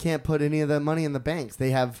literally can't put any of that money in the banks.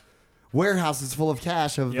 They have warehouses full of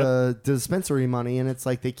cash of the dispensary money, and it's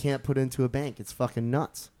like they can't put into a bank. It's fucking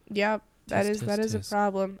nuts. Yep, that Tisk, is tisk, a tisk.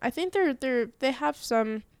 problem. I think they have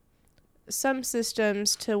some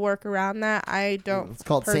systems to work around that. I don't. It's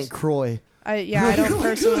called St. Croix. I don't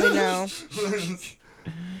personally know.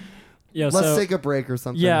 Yeah, Let's so take a break or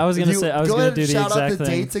something. Yeah, I was gonna say- I was go gonna ahead do and the shout out exact the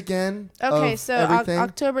thing. dates again. Okay, of so everything.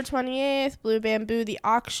 October 28th, Blue Bamboo, the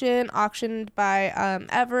auctioned by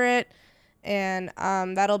Everett, and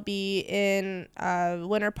that'll be in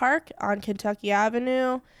Winter Park on Kentucky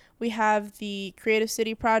Avenue. We have the Creative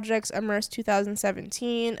City Projects Immerse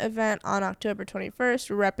 2017 event on October 21st.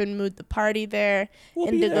 We're repping Mood the Party there. We'll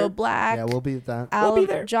be Indigo there. Black. Yeah, we'll be at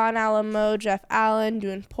that. John Alamo, Jeff Allen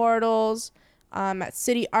doing portals at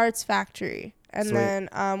City Arts Factory. And Sweet.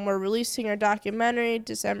 then we're releasing our documentary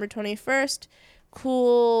December 21st.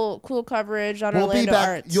 Cool coverage on We'll be Orlando back.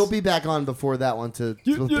 Arts. You'll be back on before that one to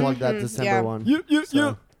plug that December yeah. one.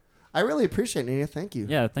 So, I really appreciate it, Nina. Thank you.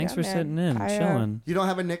 yeah, thanks Yeah, for man. sitting in, I, chilling. You don't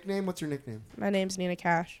have a nickname? What's your nickname? My name's Nina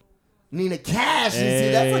Cash. Nina Cash. You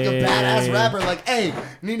see, that's like a badass Hey. rapper. Like, hey,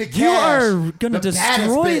 Nina Cash. You are gonna the baddest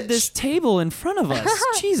destroy bitch. this table in front of us.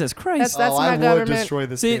 Jesus Christ! That's I my would government. destroy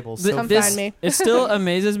this See, table. th- So Come this find me. it still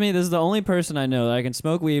amazes me. This is the only person I know that I can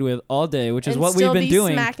smoke weed with all day, which is And what we've still been be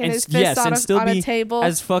doing. smacking And his s- yes, fist on and a- still on a be table.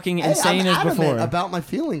 as fucking Hey, insane I'm as adamant before. about my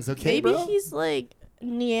feelings, okay, Maybe bro? he's like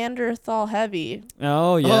Neanderthal heavy.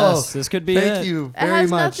 Oh yes, this could be Thank it. you It very has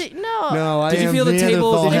much. nothing. No. No, I Did you am feel the table?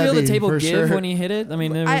 Neanderthal Did you feel the heavy, table for give sure. when he hit it? I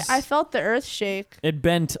mean, it was, I felt the earth shake. it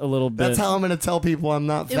bent a little bit. That's how I'm going to tell people I'm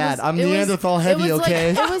not It fat. was- I'm it was- Neanderthal heavy, it was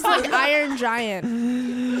okay? Like, it was like Iron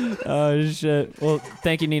Giant. Oh shit! Well,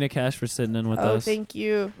 thank you, Nina Cash, for sitting in with Oh, us. thank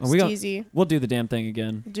you, Are we gonna- Steezy. We'll do the damn thing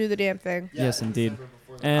again. Do the damn thing. Yes, indeed.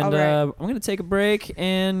 And All right. I'm gonna take a break,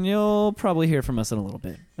 and you'll probably hear from us in a little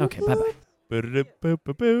bit. Okay, bye bye.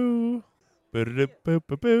 Ba-da-da-boo-ba-boo.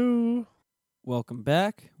 Ba-da-da-boo-ba-boo. Welcome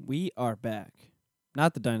back. We are back.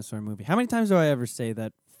 Not the dinosaur movie. How many times do I ever say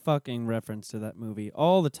that fucking reference to that movie?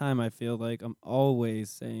 All the time. I feel like I'm always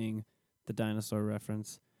saying the dinosaur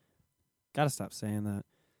reference. Gotta stop saying that.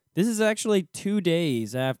 This is actually 2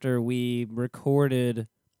 days after we recorded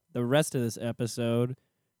the rest of this episode.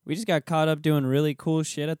 We just got caught up doing really cool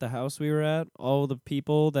shit at the house we were at. All the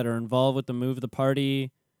people that are involved with the Move the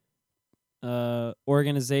Party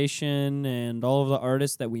organization and all of the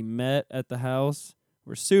artists that we met at the house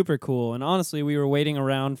were super cool. And honestly, we were waiting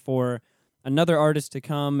around for another artist to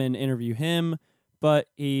come and interview him, but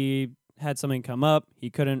he had something come up. He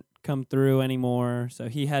couldn't come through anymore, so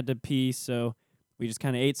he had to pee. So we just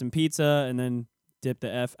kind of ate some pizza and then dipped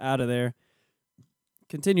the F out of there.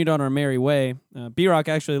 Continued on our merry way. B-Rock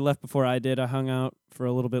actually left before I did. I hung out for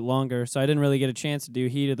a little bit longer, so I didn't really get a chance to do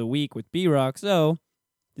Heat of the Week with B-Rock. So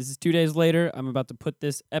this is 2 days later. I'm about to put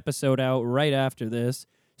this episode out right after this.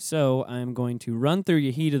 So I'm going to run through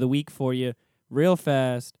your Heat of the Week for you real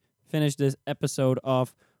fast, finish this episode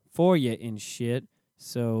off for you and shit,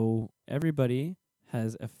 so everybody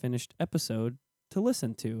has a finished episode to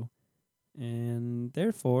listen to. And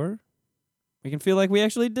therefore, we can feel like we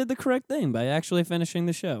actually did the correct thing by actually finishing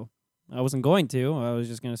the show. I wasn't going to. I was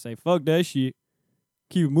just going to say, fuck that shit.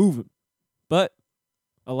 Keep it moving. But,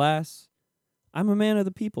 alas, I'm a man of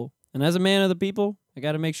the people. And as a man of the people, I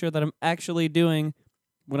got to make sure that I'm actually doing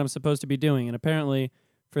what I'm supposed to be doing. And apparently,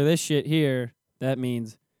 for this shit here, that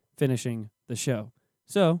means finishing the show.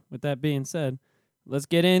 So, with that being said, let's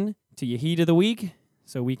get in to your Heat of the Week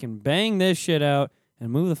so we can bang this shit out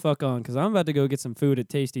and move the fuck on, because I'm about to go get some food at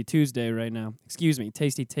Tasty Tuesday right now. Excuse me,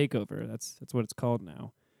 Tasty Takeover. That's what it's called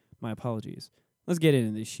now. My apologies. Let's get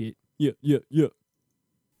into this shit. Yeah.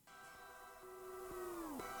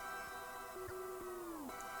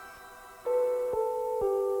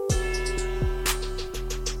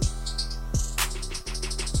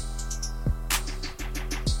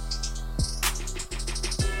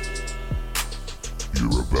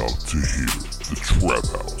 about to hear the Trap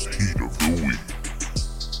House Heat of the Week.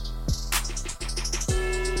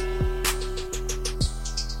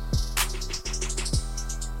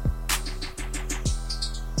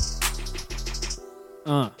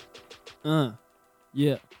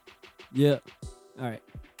 Yeah. All right.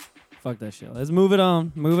 Fuck that shit. Let's move it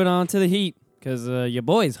on. Move it on to the heat. Because your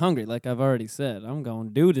boy's hungry, like I've already said. I'm going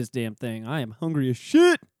to do this damn thing. I am hungry as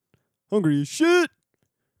shit. Hungry as shit.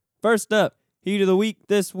 First up, heat of the week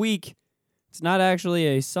this week. It's not actually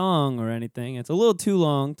a song or anything. It's a little too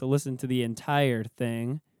long to listen to the entire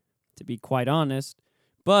thing, to be quite honest.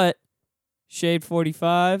 But Shade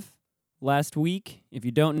 45, last week, if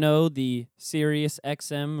you don't know, the Sirius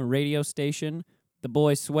XM radio station, the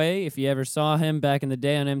boy Sway, if you ever saw him back in the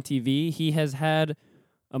day on MTV, he has had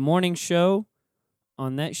a morning show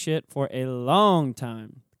on that shit for a long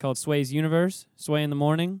time called Sway's Universe, Sway in the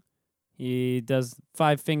Morning. He does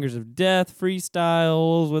 5 Fingers of Death,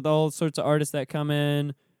 freestyles with all sorts of artists that come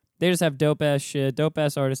in. They just have dope-ass shit,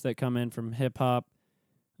 dope-ass artists that come in from hip-hop,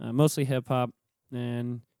 mostly hip-hop,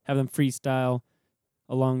 and have them freestyle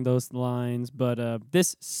along those lines. But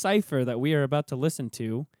this cypher that we are about to listen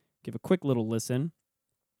to, give a quick little listen,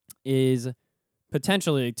 is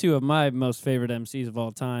potentially 2 of my most favorite MCs of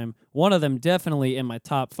all time. One of them definitely in my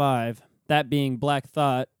top 5. That being Black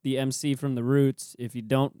Thought, the MC from The Roots. If you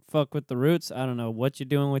don't fuck with The Roots, I don't know what you're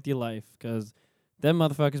doing with your life, because them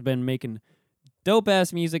motherfuckers been making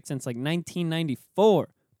dope-ass music since like 1994.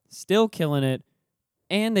 Still killing it,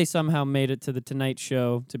 and they somehow made it to The Tonight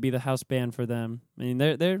Show to be the house band for them. I mean,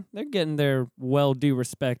 they're getting their well-due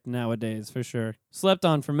respect nowadays, for sure. Slept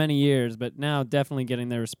on for many years, but now definitely getting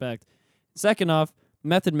their respect. Second off,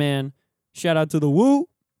 Method Man. Shout out to the Wu.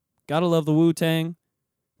 Gotta love the Wu-Tang.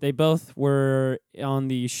 They both were on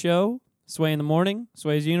the show, Sway in the Morning,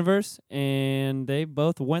 Sway's Universe, and they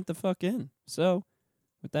both went the fuck in. So,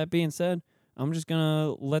 with that being said, I'm just going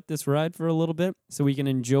to let this ride for a little bit so we can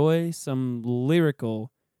enjoy some lyrical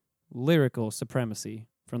supremacy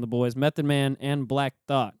from the boys Method Man and Black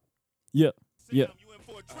Thought. Yeah.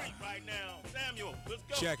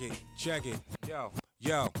 Check it.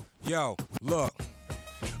 Yo, look.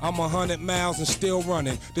 I'm 100 miles and still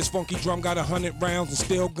running. This funky drum got 100 rounds and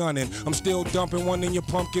still gunning. I'm still dumping one in your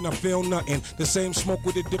pumpkin, I feel nothing. The same smoke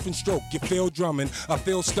with a different stroke, you feel drumming. I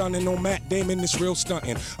feel stunning on Matt Damon, it's real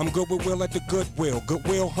stunting. I'm good with Will at the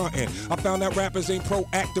Goodwill hunting. I found that rappers ain't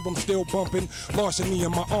proactive, I'm still bumping. Larceny in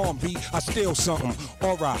my arm beat, I steal something.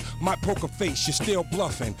 Alright, my poker face, you're still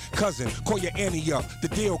bluffing. Cousin, call your Annie up, the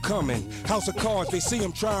deal coming. House of Cards, they see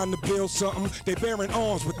him trying to build something. They bearing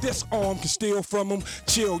arms, but this arm can steal from them.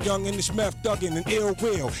 Chill, young in this meth thuggin' and ill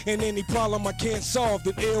will. And any problem I can't solve,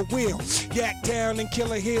 then ill will. Yak Town and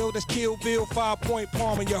Killer Hill, that's Killville. 5-point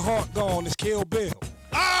palm and your heart gone, it's Kill Bill.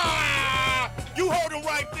 Ah! You heard him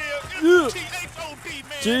right there. Yeah. T-H-O-P,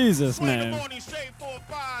 man. Jesus, man.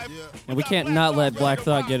 And we can't not let Black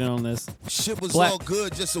Thought get in on this. Shit was all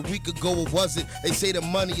good just a week ago, or was it? They say the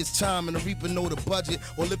money is time and the reaper know the budget.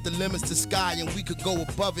 Or lift the limits to sky and we could go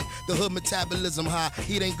above it. The hood metabolism high,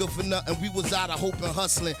 heat ain't good for nothing. We was out of hope and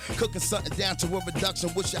hustling, cooking something down to a reduction.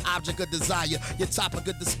 What's your object of desire? Your topic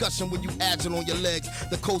of discussion when you agile on your legs.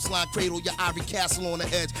 The coastline cradle, your ivory castle on the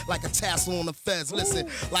edge, like a tassel on the feds. Listen,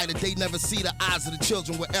 like the day never see the eyes of the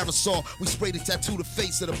children we ever saw. We sprayed and tattoo the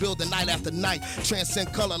face of the building night after night.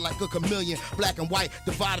 Transcend color like a chameleon, black and white,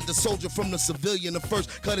 divided the soldier from the civilian. The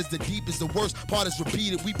first cut is the deepest, the worst part is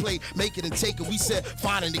repeated. We played make it and take it. We said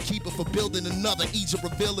finding the keeper for building another Egypt,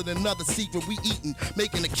 revealing another secret. We eating,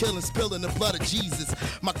 making a killing, spilling the blood of Jesus.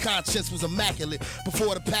 My conscience was immaculate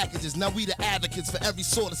before the packages. Now we the advocates for every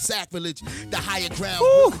sort of sacrilege. The higher ground,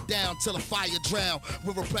 hold it down till a fire drown.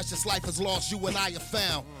 Where a precious life is lost, you and I are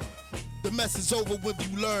found. The mess is over when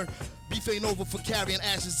you learn. Beef ain't over for carrying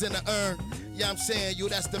ashes in an urn. Yeah, I'm saying, yo,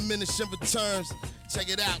 that's diminishing returns. Check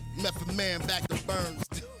it out, Method Man back to Burns.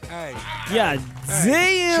 Hey. Yeah,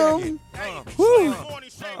 damn. Woo.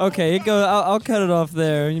 Okay, it go. I'll cut it off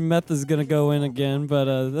there. Meth is gonna go in again,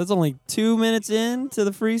 but that's only 2 minutes in to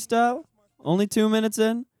the freestyle. Only 2 minutes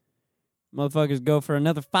in. Motherfuckers go for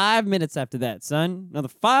another 5 minutes after that, son. Another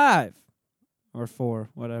 5 or 4,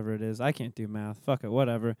 whatever it is. I can't do math. Fuck it,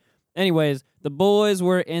 whatever. Anyways, the boys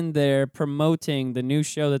were in there promoting the new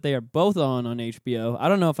show that they are both on HBO. I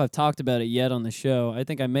don't know if I've talked about it yet on the show. I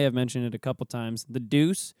think I may have mentioned it a couple times. The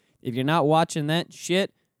Deuce. If you're not watching that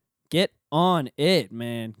shit, get on it,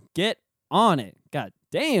 man. Get on it. God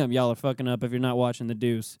damn, y'all are fucking up if you're not watching The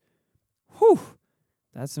Deuce. Whew.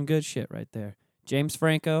 That's some good shit right there. James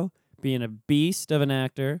Franco being a beast of an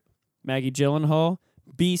actor. Maggie Gyllenhaal,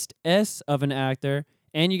 beast-s of an actor.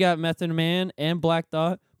 And you got Method Man and Black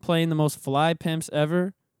Thought playing the most fly pimps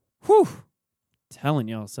ever. Whew. Telling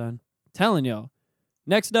y'all, son. Telling y'all.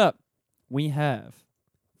 Next up, we have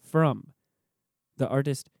from the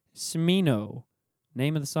artist Smino.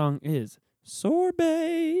 Name of the song is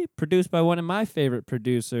Sorbet. Produced by one of my favorite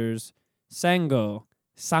producers, Sango,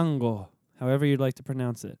 however you'd like to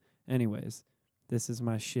pronounce it. Anyways, this is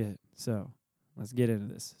my shit. So let's get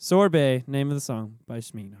into this. Sorbet, name of the song by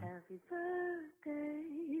Smino. Happy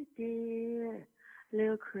birthday, dear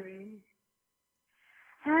Lil Chris.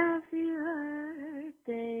 Happy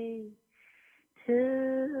birthday to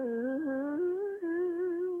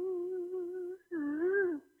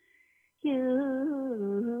you.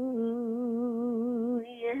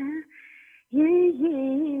 Yeah, yeah,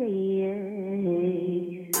 yeah.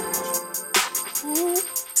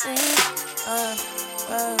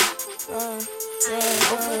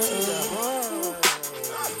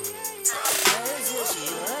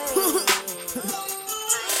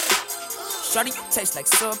 Shawty, you taste like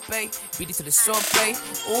sorbet. Beat it to the sorbet.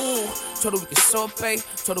 Ooh, told her we can sorbet.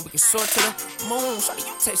 Told her we can soar to the moon. Shawty,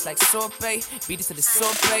 you taste like sorbet. Beat it to the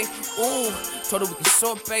sorbet. Ooh, told her we can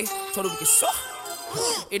sorbet. Told her we can soar.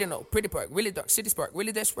 It ain't no pretty park, really dark city spark,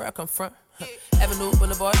 really that's where I come from. Avenue,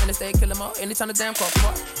 Boulevard, Interstate, kill 'em all. Anytime the damn car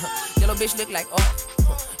park. Yellow bitch look like art.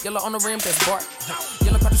 Yellow on the rim, that's bark.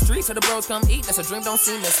 Yellow across the street so the bros come eat. That's a dream, don't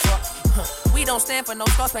seem as far. We don't stand for no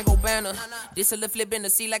Star Spangled Banner. This a little flip in the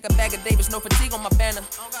sea like a bag of Davis, no fatigue on my banner.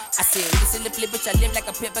 I said, this a little flip, bitch, I live like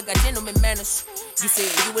a pimp, I got gentleman manners. You said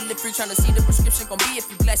you a live free, tryna see the prescription gon' be a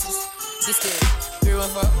few blessings. This the pure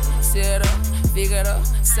set up, figured up,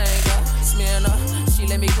 sang up, smearing up. She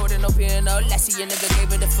let me quote no piano. Last year, nigga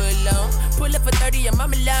gave her the full loan. Pull up for 30 and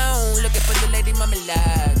mama alone. Looking for the lady, mama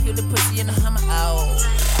like. Kill the pussy in the Hummer out.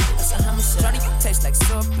 That's a Hummer shot. Shawty, you taste like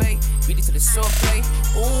sorbet. Beat it to the sorbet.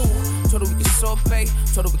 Ooh, told her we can sorbet.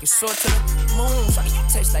 Told her we can soar to the moon. Shawty, you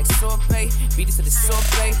taste like sorbet. Beat it to the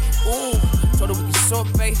sorbet. Ooh, told her we can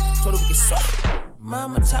sorbet. Told her we can sorbet.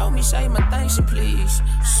 Mama told me, say my things, she please.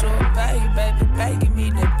 Sorbet, baby, give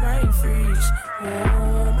me that brain freeze.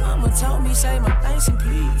 Ooh, mama told me, say my things, and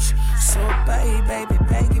please. Sorbet, baby,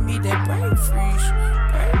 give me that brain freeze.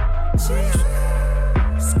 Brain freeze.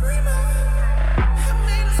 Screamer, I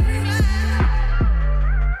made a screamer.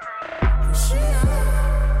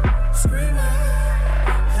 Screamer,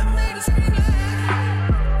 I made a screamer.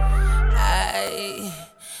 I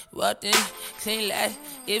walked in, clean like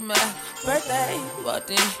it's my birthday.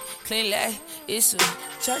 Walked in, clean like it's a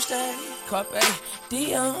church day. Carpe,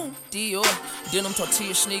 Dior, denim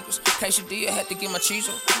tortilla sneakers. Quesadilla, had to get my cheese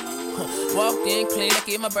on. Walked in, clean like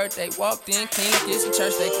it's my birthday. Walked in, clean like it's a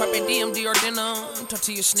church day. Carpe, Dior, denim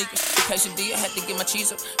tortilla sneakers. Quesadilla, had to get my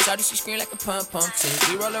cheese up. Shawty, she scream like a pump team.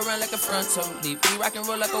 We roll around like a fronto leaf. We rock and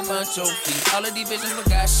roll like a bunch of feet. All of these visions, what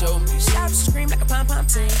God showed me. Shawty, she scream like a pump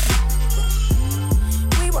team.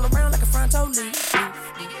 We roll around like a fronto leaf.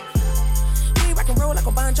 We rock and roll like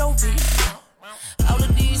a Bon Jovi. All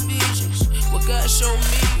of these visions, what God showed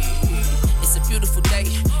me. It's a beautiful day,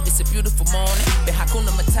 it's a beautiful morning. Been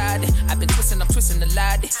Hakuna Matata, I've been twisting, I'm twisting the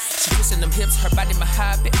lady. She twisting them hips, her body my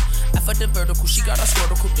habit. I fucked the vertical, she got us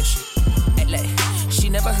vertical, then she like, she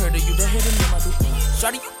never heard of you, the hidden in my do.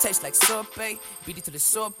 Shawty, you taste like sorbet, beat it to the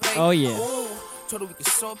sorbet. Oh yeah. Ooh, told her we can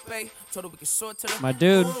sorbet, told her we can sort to the My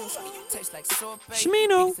dude. Shawty, you taste like sorbet,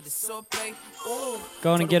 Shmino. beat it to the sorbet. Ooh,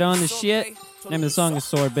 Going to get on the shit. Name of the song is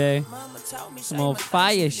Sorbet. Some old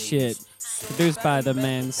fire shit. Produced by the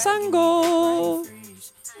man Sango.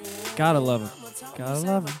 Gotta love him. Gotta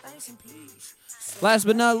love him. Last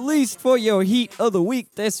but not least, for your heat of the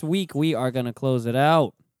week, this week we are gonna close it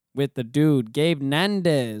out with the dude Gabe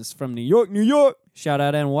Nandez from New York, New York. Shout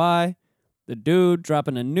out NY. The dude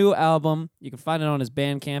dropping a new album. You can find it on his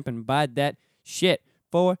Bandcamp and buy that shit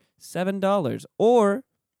for $7. Or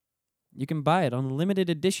you can buy it on a limited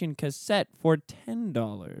edition cassette for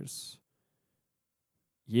 $10.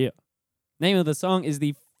 Yeah. Name of the song is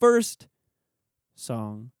the first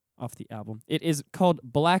song off the album. It is called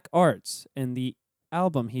Black Arts, and the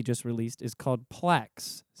album he just released is called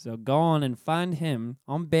Plaques. So go on and find him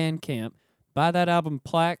on Bandcamp. Buy that album,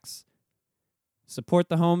 Plaques. Support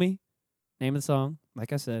the homie. Name of the song,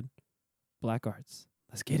 like I said, Black Arts.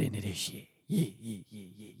 Let's get into this shit. Yeah.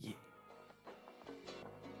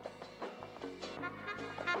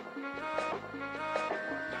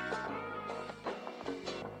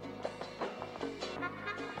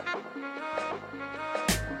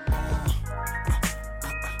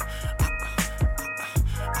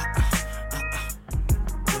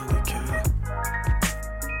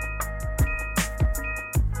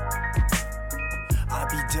 I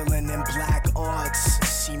be dealing in black arts.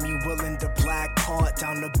 See me willing to black heart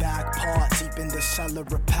down the back part, deep in the cellar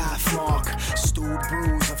of pathmark. Stewed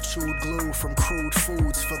brews of chewed glue from crude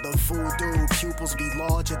foods for the voodoo. Pupils be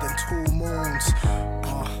larger than 2 moons.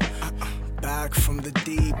 Back from the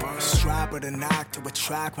deep, strap with an act to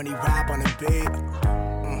attract when he rap on a beat.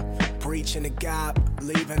 Breaching the gap,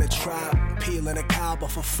 leaving a trap, peeling a cow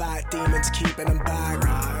for fat demons, keeping them back.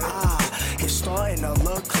 It's starting to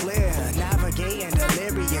look clear, navigating the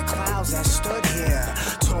myriad clouds that stood here.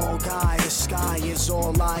 Tall guy, the sky is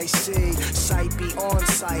all I see. Sight be on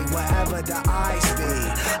sight, wherever the eyes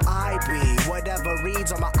be. I be whatever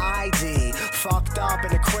reads on my ID. Fucked up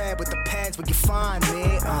in the crib with the pens, where you find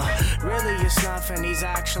me. Really, it's nothing. He's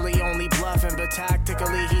actually only bluffing, but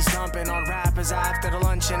tactically he's dumping on rappers after the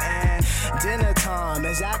luncheon. And dinner time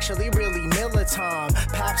is actually really Miller time.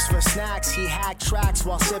 Paps for snacks, he hacked tracks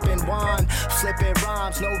while sipping wine. Flipping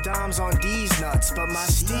rhymes, no dimes on these nuts. But my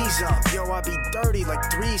steez up, yo, I be dirty like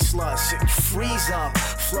 3 sluts. Freeze up,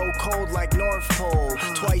 flow cold like North Pole.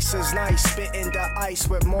 Twice as nice, spitting the ice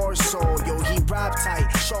with more soul. Yo, he rap tight,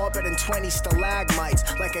 sharper than 20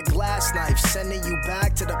 stalagmites. Like a glass knife, sending you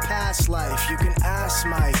back to the past life. You can ask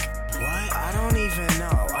Mike. What? I don't even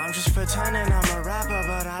know. I'm just pretending I'm a rapper,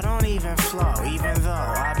 but I don't even flow. Even though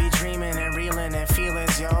I be dreaming and reeling and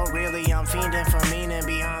feelings, yo. Really, I'm fiending for meaning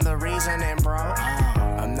behind the reasoning, bro.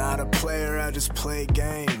 I'm not a player, I just play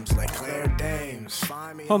games like Claire Dames.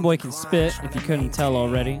 Homeboy can spit, if you couldn't tell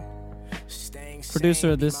already.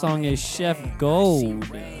 Producer of this song is Chef Gold.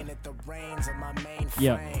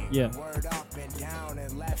 Yeah.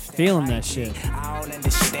 Feeling that shit. I don't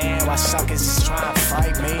understand why suckers is trying to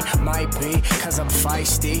fight me. Might be, cause I'm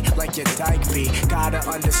feisty, like your dyke be. Gotta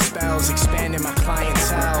under spells, expanding my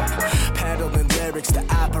clientele. Peddling lyrics to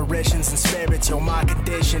apparitions and spirits. Yo, my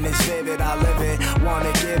condition is vivid, I live it.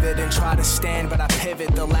 Wanna give it and try to stand, but I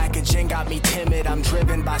pivot. The lack of gin got me timid. I'm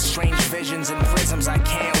driven by strange visions and prisms, I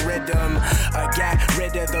can't rid them. Get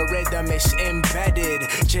rid of the rhythm, it's embedded.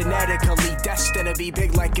 Genetically destined to be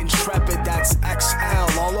big like Intrepid. That's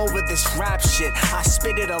XL, all over this rap shit. I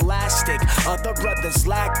spit it elastic, other brothers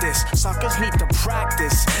lack this. Suckers need to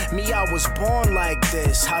practice. Me, I was born like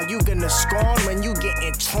this. How you gonna scorn when you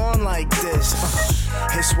getting torn like this?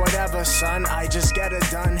 It's whatever, son, I just get it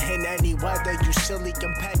done. In any weather, you silly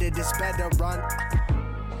competitors better run.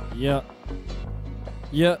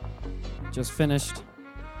 Yep. Just finished.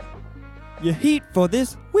 Your heat for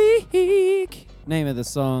this week. Name of the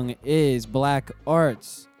song is Black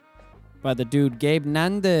Arts by the dude Gabe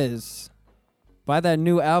Nandez. Buy that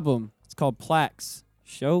new album. It's called Plaques.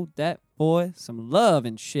 Show that boy some love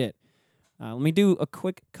and shit. Let me do a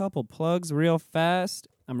quick couple plugs real fast.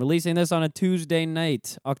 I'm releasing this on a Tuesday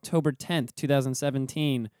night, October 10th,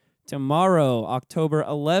 2017. Tomorrow, October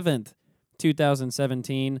 11th,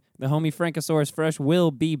 2017, the homie Frankosaurus Fresh will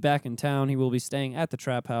be back in town. He will be staying at the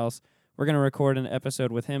Trap House. We're going to record an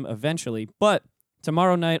episode with him eventually. But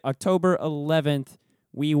tomorrow night, October 11th,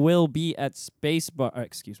 we will be at Spacebar.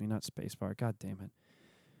 Not Spacebar. God damn it.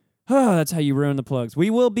 Oh, that's how you ruin the plugs. We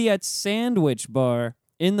will be at Sandwich Bar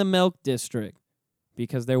in the Milk District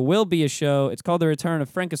because there will be a show. It's called The Return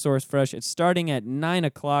of Frankosaurus Fresh. It's starting at 9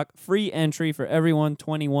 o'clock. Free entry for everyone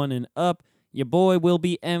 21 and up. Your boy will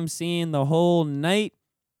be emceeing the whole night.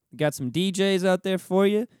 Got some DJs out there for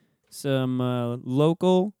you. Some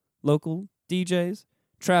local DJs.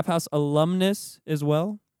 Trap House alumnus as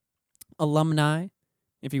well. Alumni,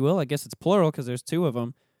 if you will. I guess it's plural because there's 2 of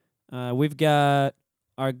them. We've got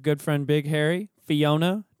our good friend Big Harry,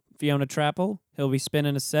 Fiona Trapple. He'll be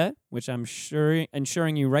spinning a set, which I'm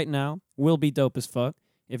ensuring you right now will be dope as fuck.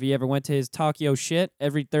 If you ever went to his Talk Yo Shit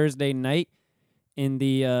every Thursday night in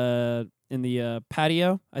the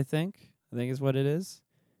patio, I think is what it is.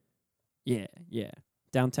 Yeah.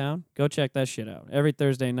 Downtown, go check that shit out. Every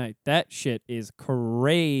Thursday night. That shit is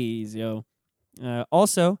crazy, yo.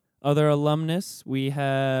 Also, other alumnus, we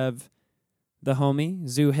have the homie,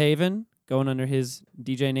 Zoo Haven, going under his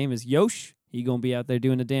DJ name is Yosh. He gonna be out there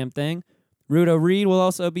doing the damn thing. Rudo Reed will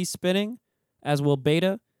also be spinning, as will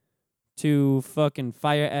Beta. 2 fucking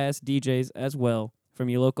fire-ass DJs as well from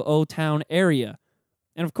your local O-Town area.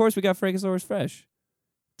 And, of course, we got Frankosaurus Fresh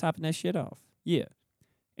topping that shit off. Yeah.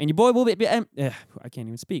 And your boy will be I can't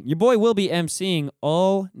even speak. Your boy will be emceeing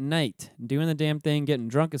all night, doing the damn thing, getting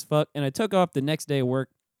drunk as fuck. And I took off the next day of work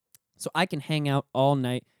so I can hang out all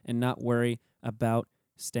night and not worry about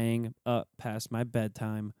staying up past my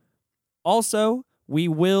bedtime. Also, we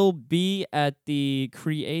will be at the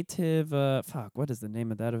creative... what is the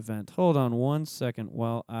name of that event? Hold on 1 second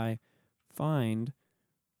while I find...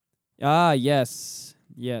 yes.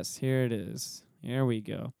 Yes, here it is. Here we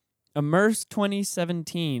go. Immerse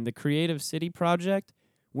 2017, the Creative City Project.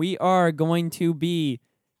 we are going to be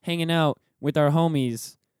hanging out with our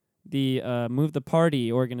homies, the Move the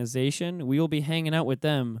Party organization. We will be hanging out with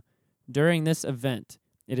them during this event.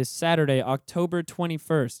 It is Saturday, October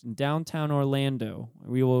 21st in downtown Orlando.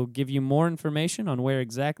 We will give you more information on where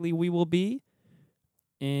exactly we will be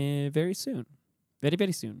very soon. Very,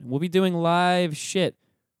 very soon. We'll be doing live shit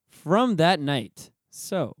from that night.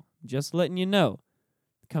 So, just letting you know.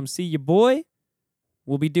 Come see your boy.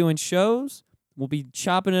 We'll be doing shows. We'll be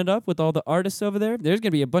chopping it up with all the artists over there. There's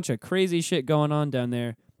going to be a bunch of crazy shit going on down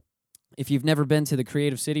there. If you've never been to the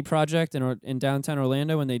Creative City Project in downtown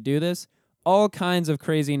Orlando when they do this, all kinds of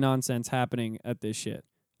crazy nonsense happening at this shit.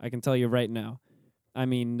 I can tell you right now. I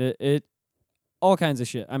mean, all kinds of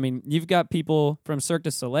shit. I mean, you've got people from Cirque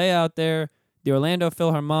du Soleil out there, the Orlando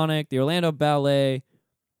Philharmonic, the Orlando Ballet,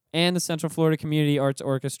 and the Central Florida Community Arts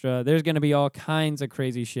Orchestra. There's going to be all kinds of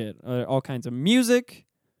crazy shit. All kinds of music,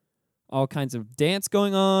 all kinds of dance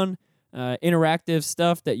going on, interactive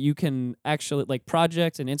stuff that you can actually, like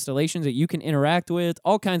projects and installations that you can interact with.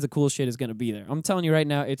 All kinds of cool shit is going to be there. I'm telling you right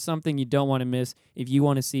now, it's something you don't want to miss if you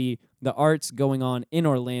want to see the arts going on in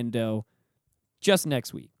Orlando just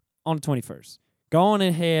next week on the 21st. Go on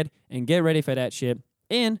ahead and get ready for that shit.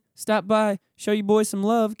 And stop by, show you boys some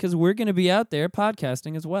love, because we're going to be out there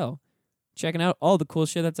podcasting as well. Checking out all the cool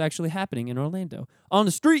shit that's actually happening in Orlando. On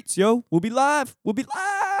the streets, yo. We'll be live. We'll be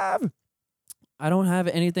live. I don't have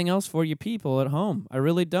anything else for you people at home. I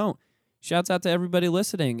really don't. Shouts out to everybody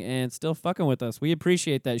listening and still fucking with us. We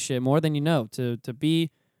appreciate that shit more than you know, to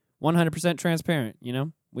be 100% transparent, you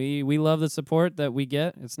know? We love the support that we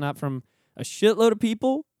get. It's not from a shitload of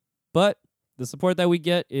people, but the support that we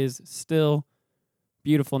get is still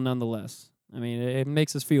beautiful nonetheless. I mean, it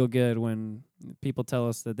makes us feel good when people tell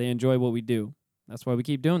us that they enjoy what we do. That's why we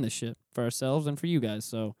keep doing this shit for ourselves and for you guys.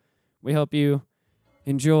 So we hope you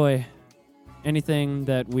enjoy anything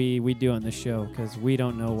that we do on this show, because we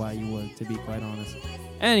don't know why you would, to be quite honest.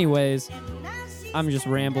 Anyways, I'm just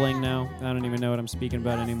rambling now. I don't even know what I'm speaking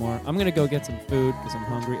about anymore. I'm going to go get some food because I'm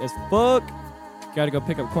hungry as fuck. Got to go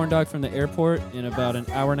pick up corn dog from the airport in about an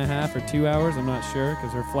hour and a half or 2 hours. I'm not sure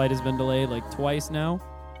because her flight has been delayed like twice now.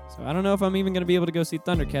 So I don't know if I'm even going to be able to go see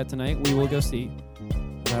Thundercat tonight. We will go see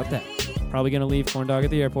about that. Probably going to leave corn dog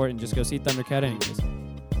at the airport and just go see Thundercat anyways.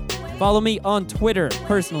 Follow me on Twitter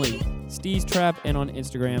personally, Steez Trap, and on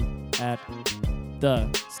Instagram at the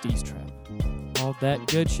Steez Trap. All that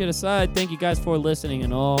good shit aside, thank you guys for listening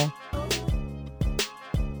and all.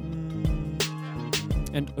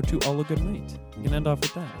 And to all a good night. You can end off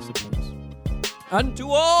with that, I suppose. And to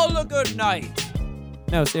all a good night.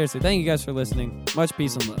 No, seriously, thank you guys for listening. Much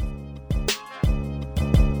peace and love.